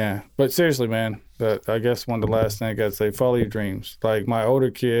 Yeah, but seriously, man, I guess one of the last things I got to say, follow your dreams. Like my older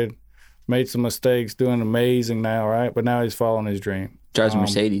kid made some mistakes, doing amazing now, right? But now he's following his dream. Drives a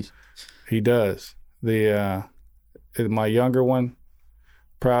Mercedes. He does. My younger one,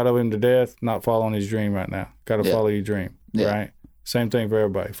 proud of him to death, not following his dream right now. Got to Yeah. follow your dream, Yeah. right? Same thing for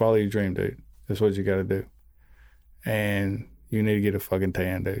everybody. Follow your dream, dude. That's what you got to do. And you need to get a fucking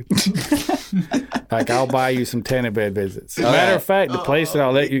tan, dude. Like, I'll buy you some tanning bed visits. Matter of fact, the place that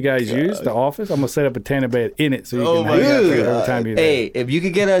I'll let you guys use, the office, I'm going to set up a tanning bed in it so you can hang out there every time you're there. Hey, if you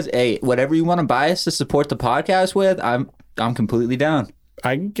could get us, whatever you want to buy us to support the podcast with, I'm completely down.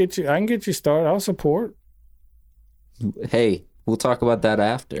 I can get you started. I'll support. Hey, we'll talk about that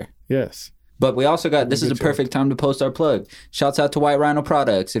after. Yes. But we also got, this is the perfect time to post our plug. Shouts out to White Rhino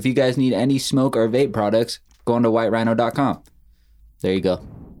Products. If you guys need any smoke or vape products, go on to whiterhino.com. There you go.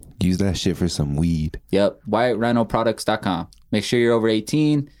 Use that shit for some weed. Yep, whiterhinoproducts.com. Make sure you're over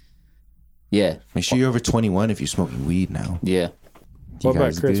 18. Yeah. Make sure you're over 21 if you're smoking weed now. Yeah. What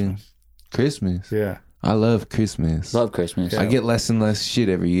about Christmas? Christmas? Yeah. I love Christmas. Love Christmas. I get less and less shit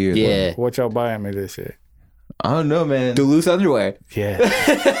every year. Yeah. What y'all buying me this year? I don't know, man. Duluth underwear. Yeah.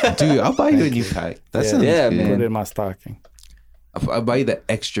 Dude, I'll buy you a new pack. That sounds Yeah, good. man. Put it in my stocking. I'll buy you the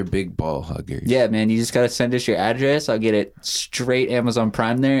extra big ball hugger. Yeah, man. You just got to send us your address. I'll get it straight Amazon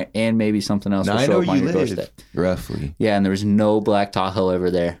Prime there, and maybe something else Now will I show know up on you your live. doorstep. Roughly. Yeah, and there was no black Tahoe over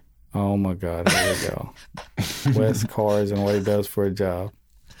there. Oh my God. Here we go. West cars and what he does for a job.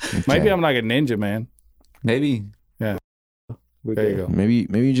 Maybe I'm like a ninja, man. Maybe. Yeah. There you go.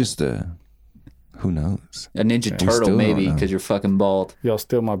 Maybe just who knows? A Ninja still Turtle, don't maybe, know. because you're fucking bald. Y'all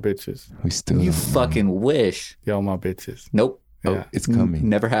still my bitches. We still You don't know. fucking wish. Y'all my bitches. Nope. Oh, Yeah. it's coming.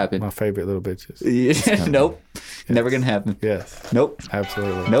 Never happened. My favorite little bitches. Nope. Never gonna happen. Yes. Nope.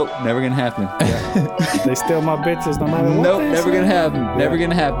 Absolutely. Nope. Never gonna happen. They still my bitches no matter what. Nope. they Never say. gonna happen. Never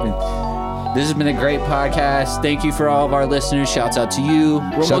gonna happen. This has been a great podcast. Thank you for all of our listeners. Shouts out to you.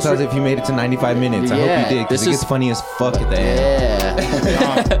 We're Shouts out if you made it to 95 minutes. I Yeah, hope you did, because this it is- gets funny as fuck at the end.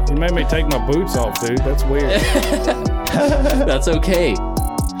 Yeah. You made me take my boots off, dude. That's weird. That's okay.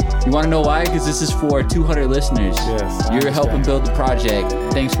 You want to know why? Because this is for 200 listeners. Yes, I You're helping understand. build the project.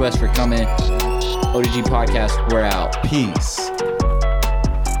 Thanks, Wes, for coming. ODG Podcast, we're out. Peace.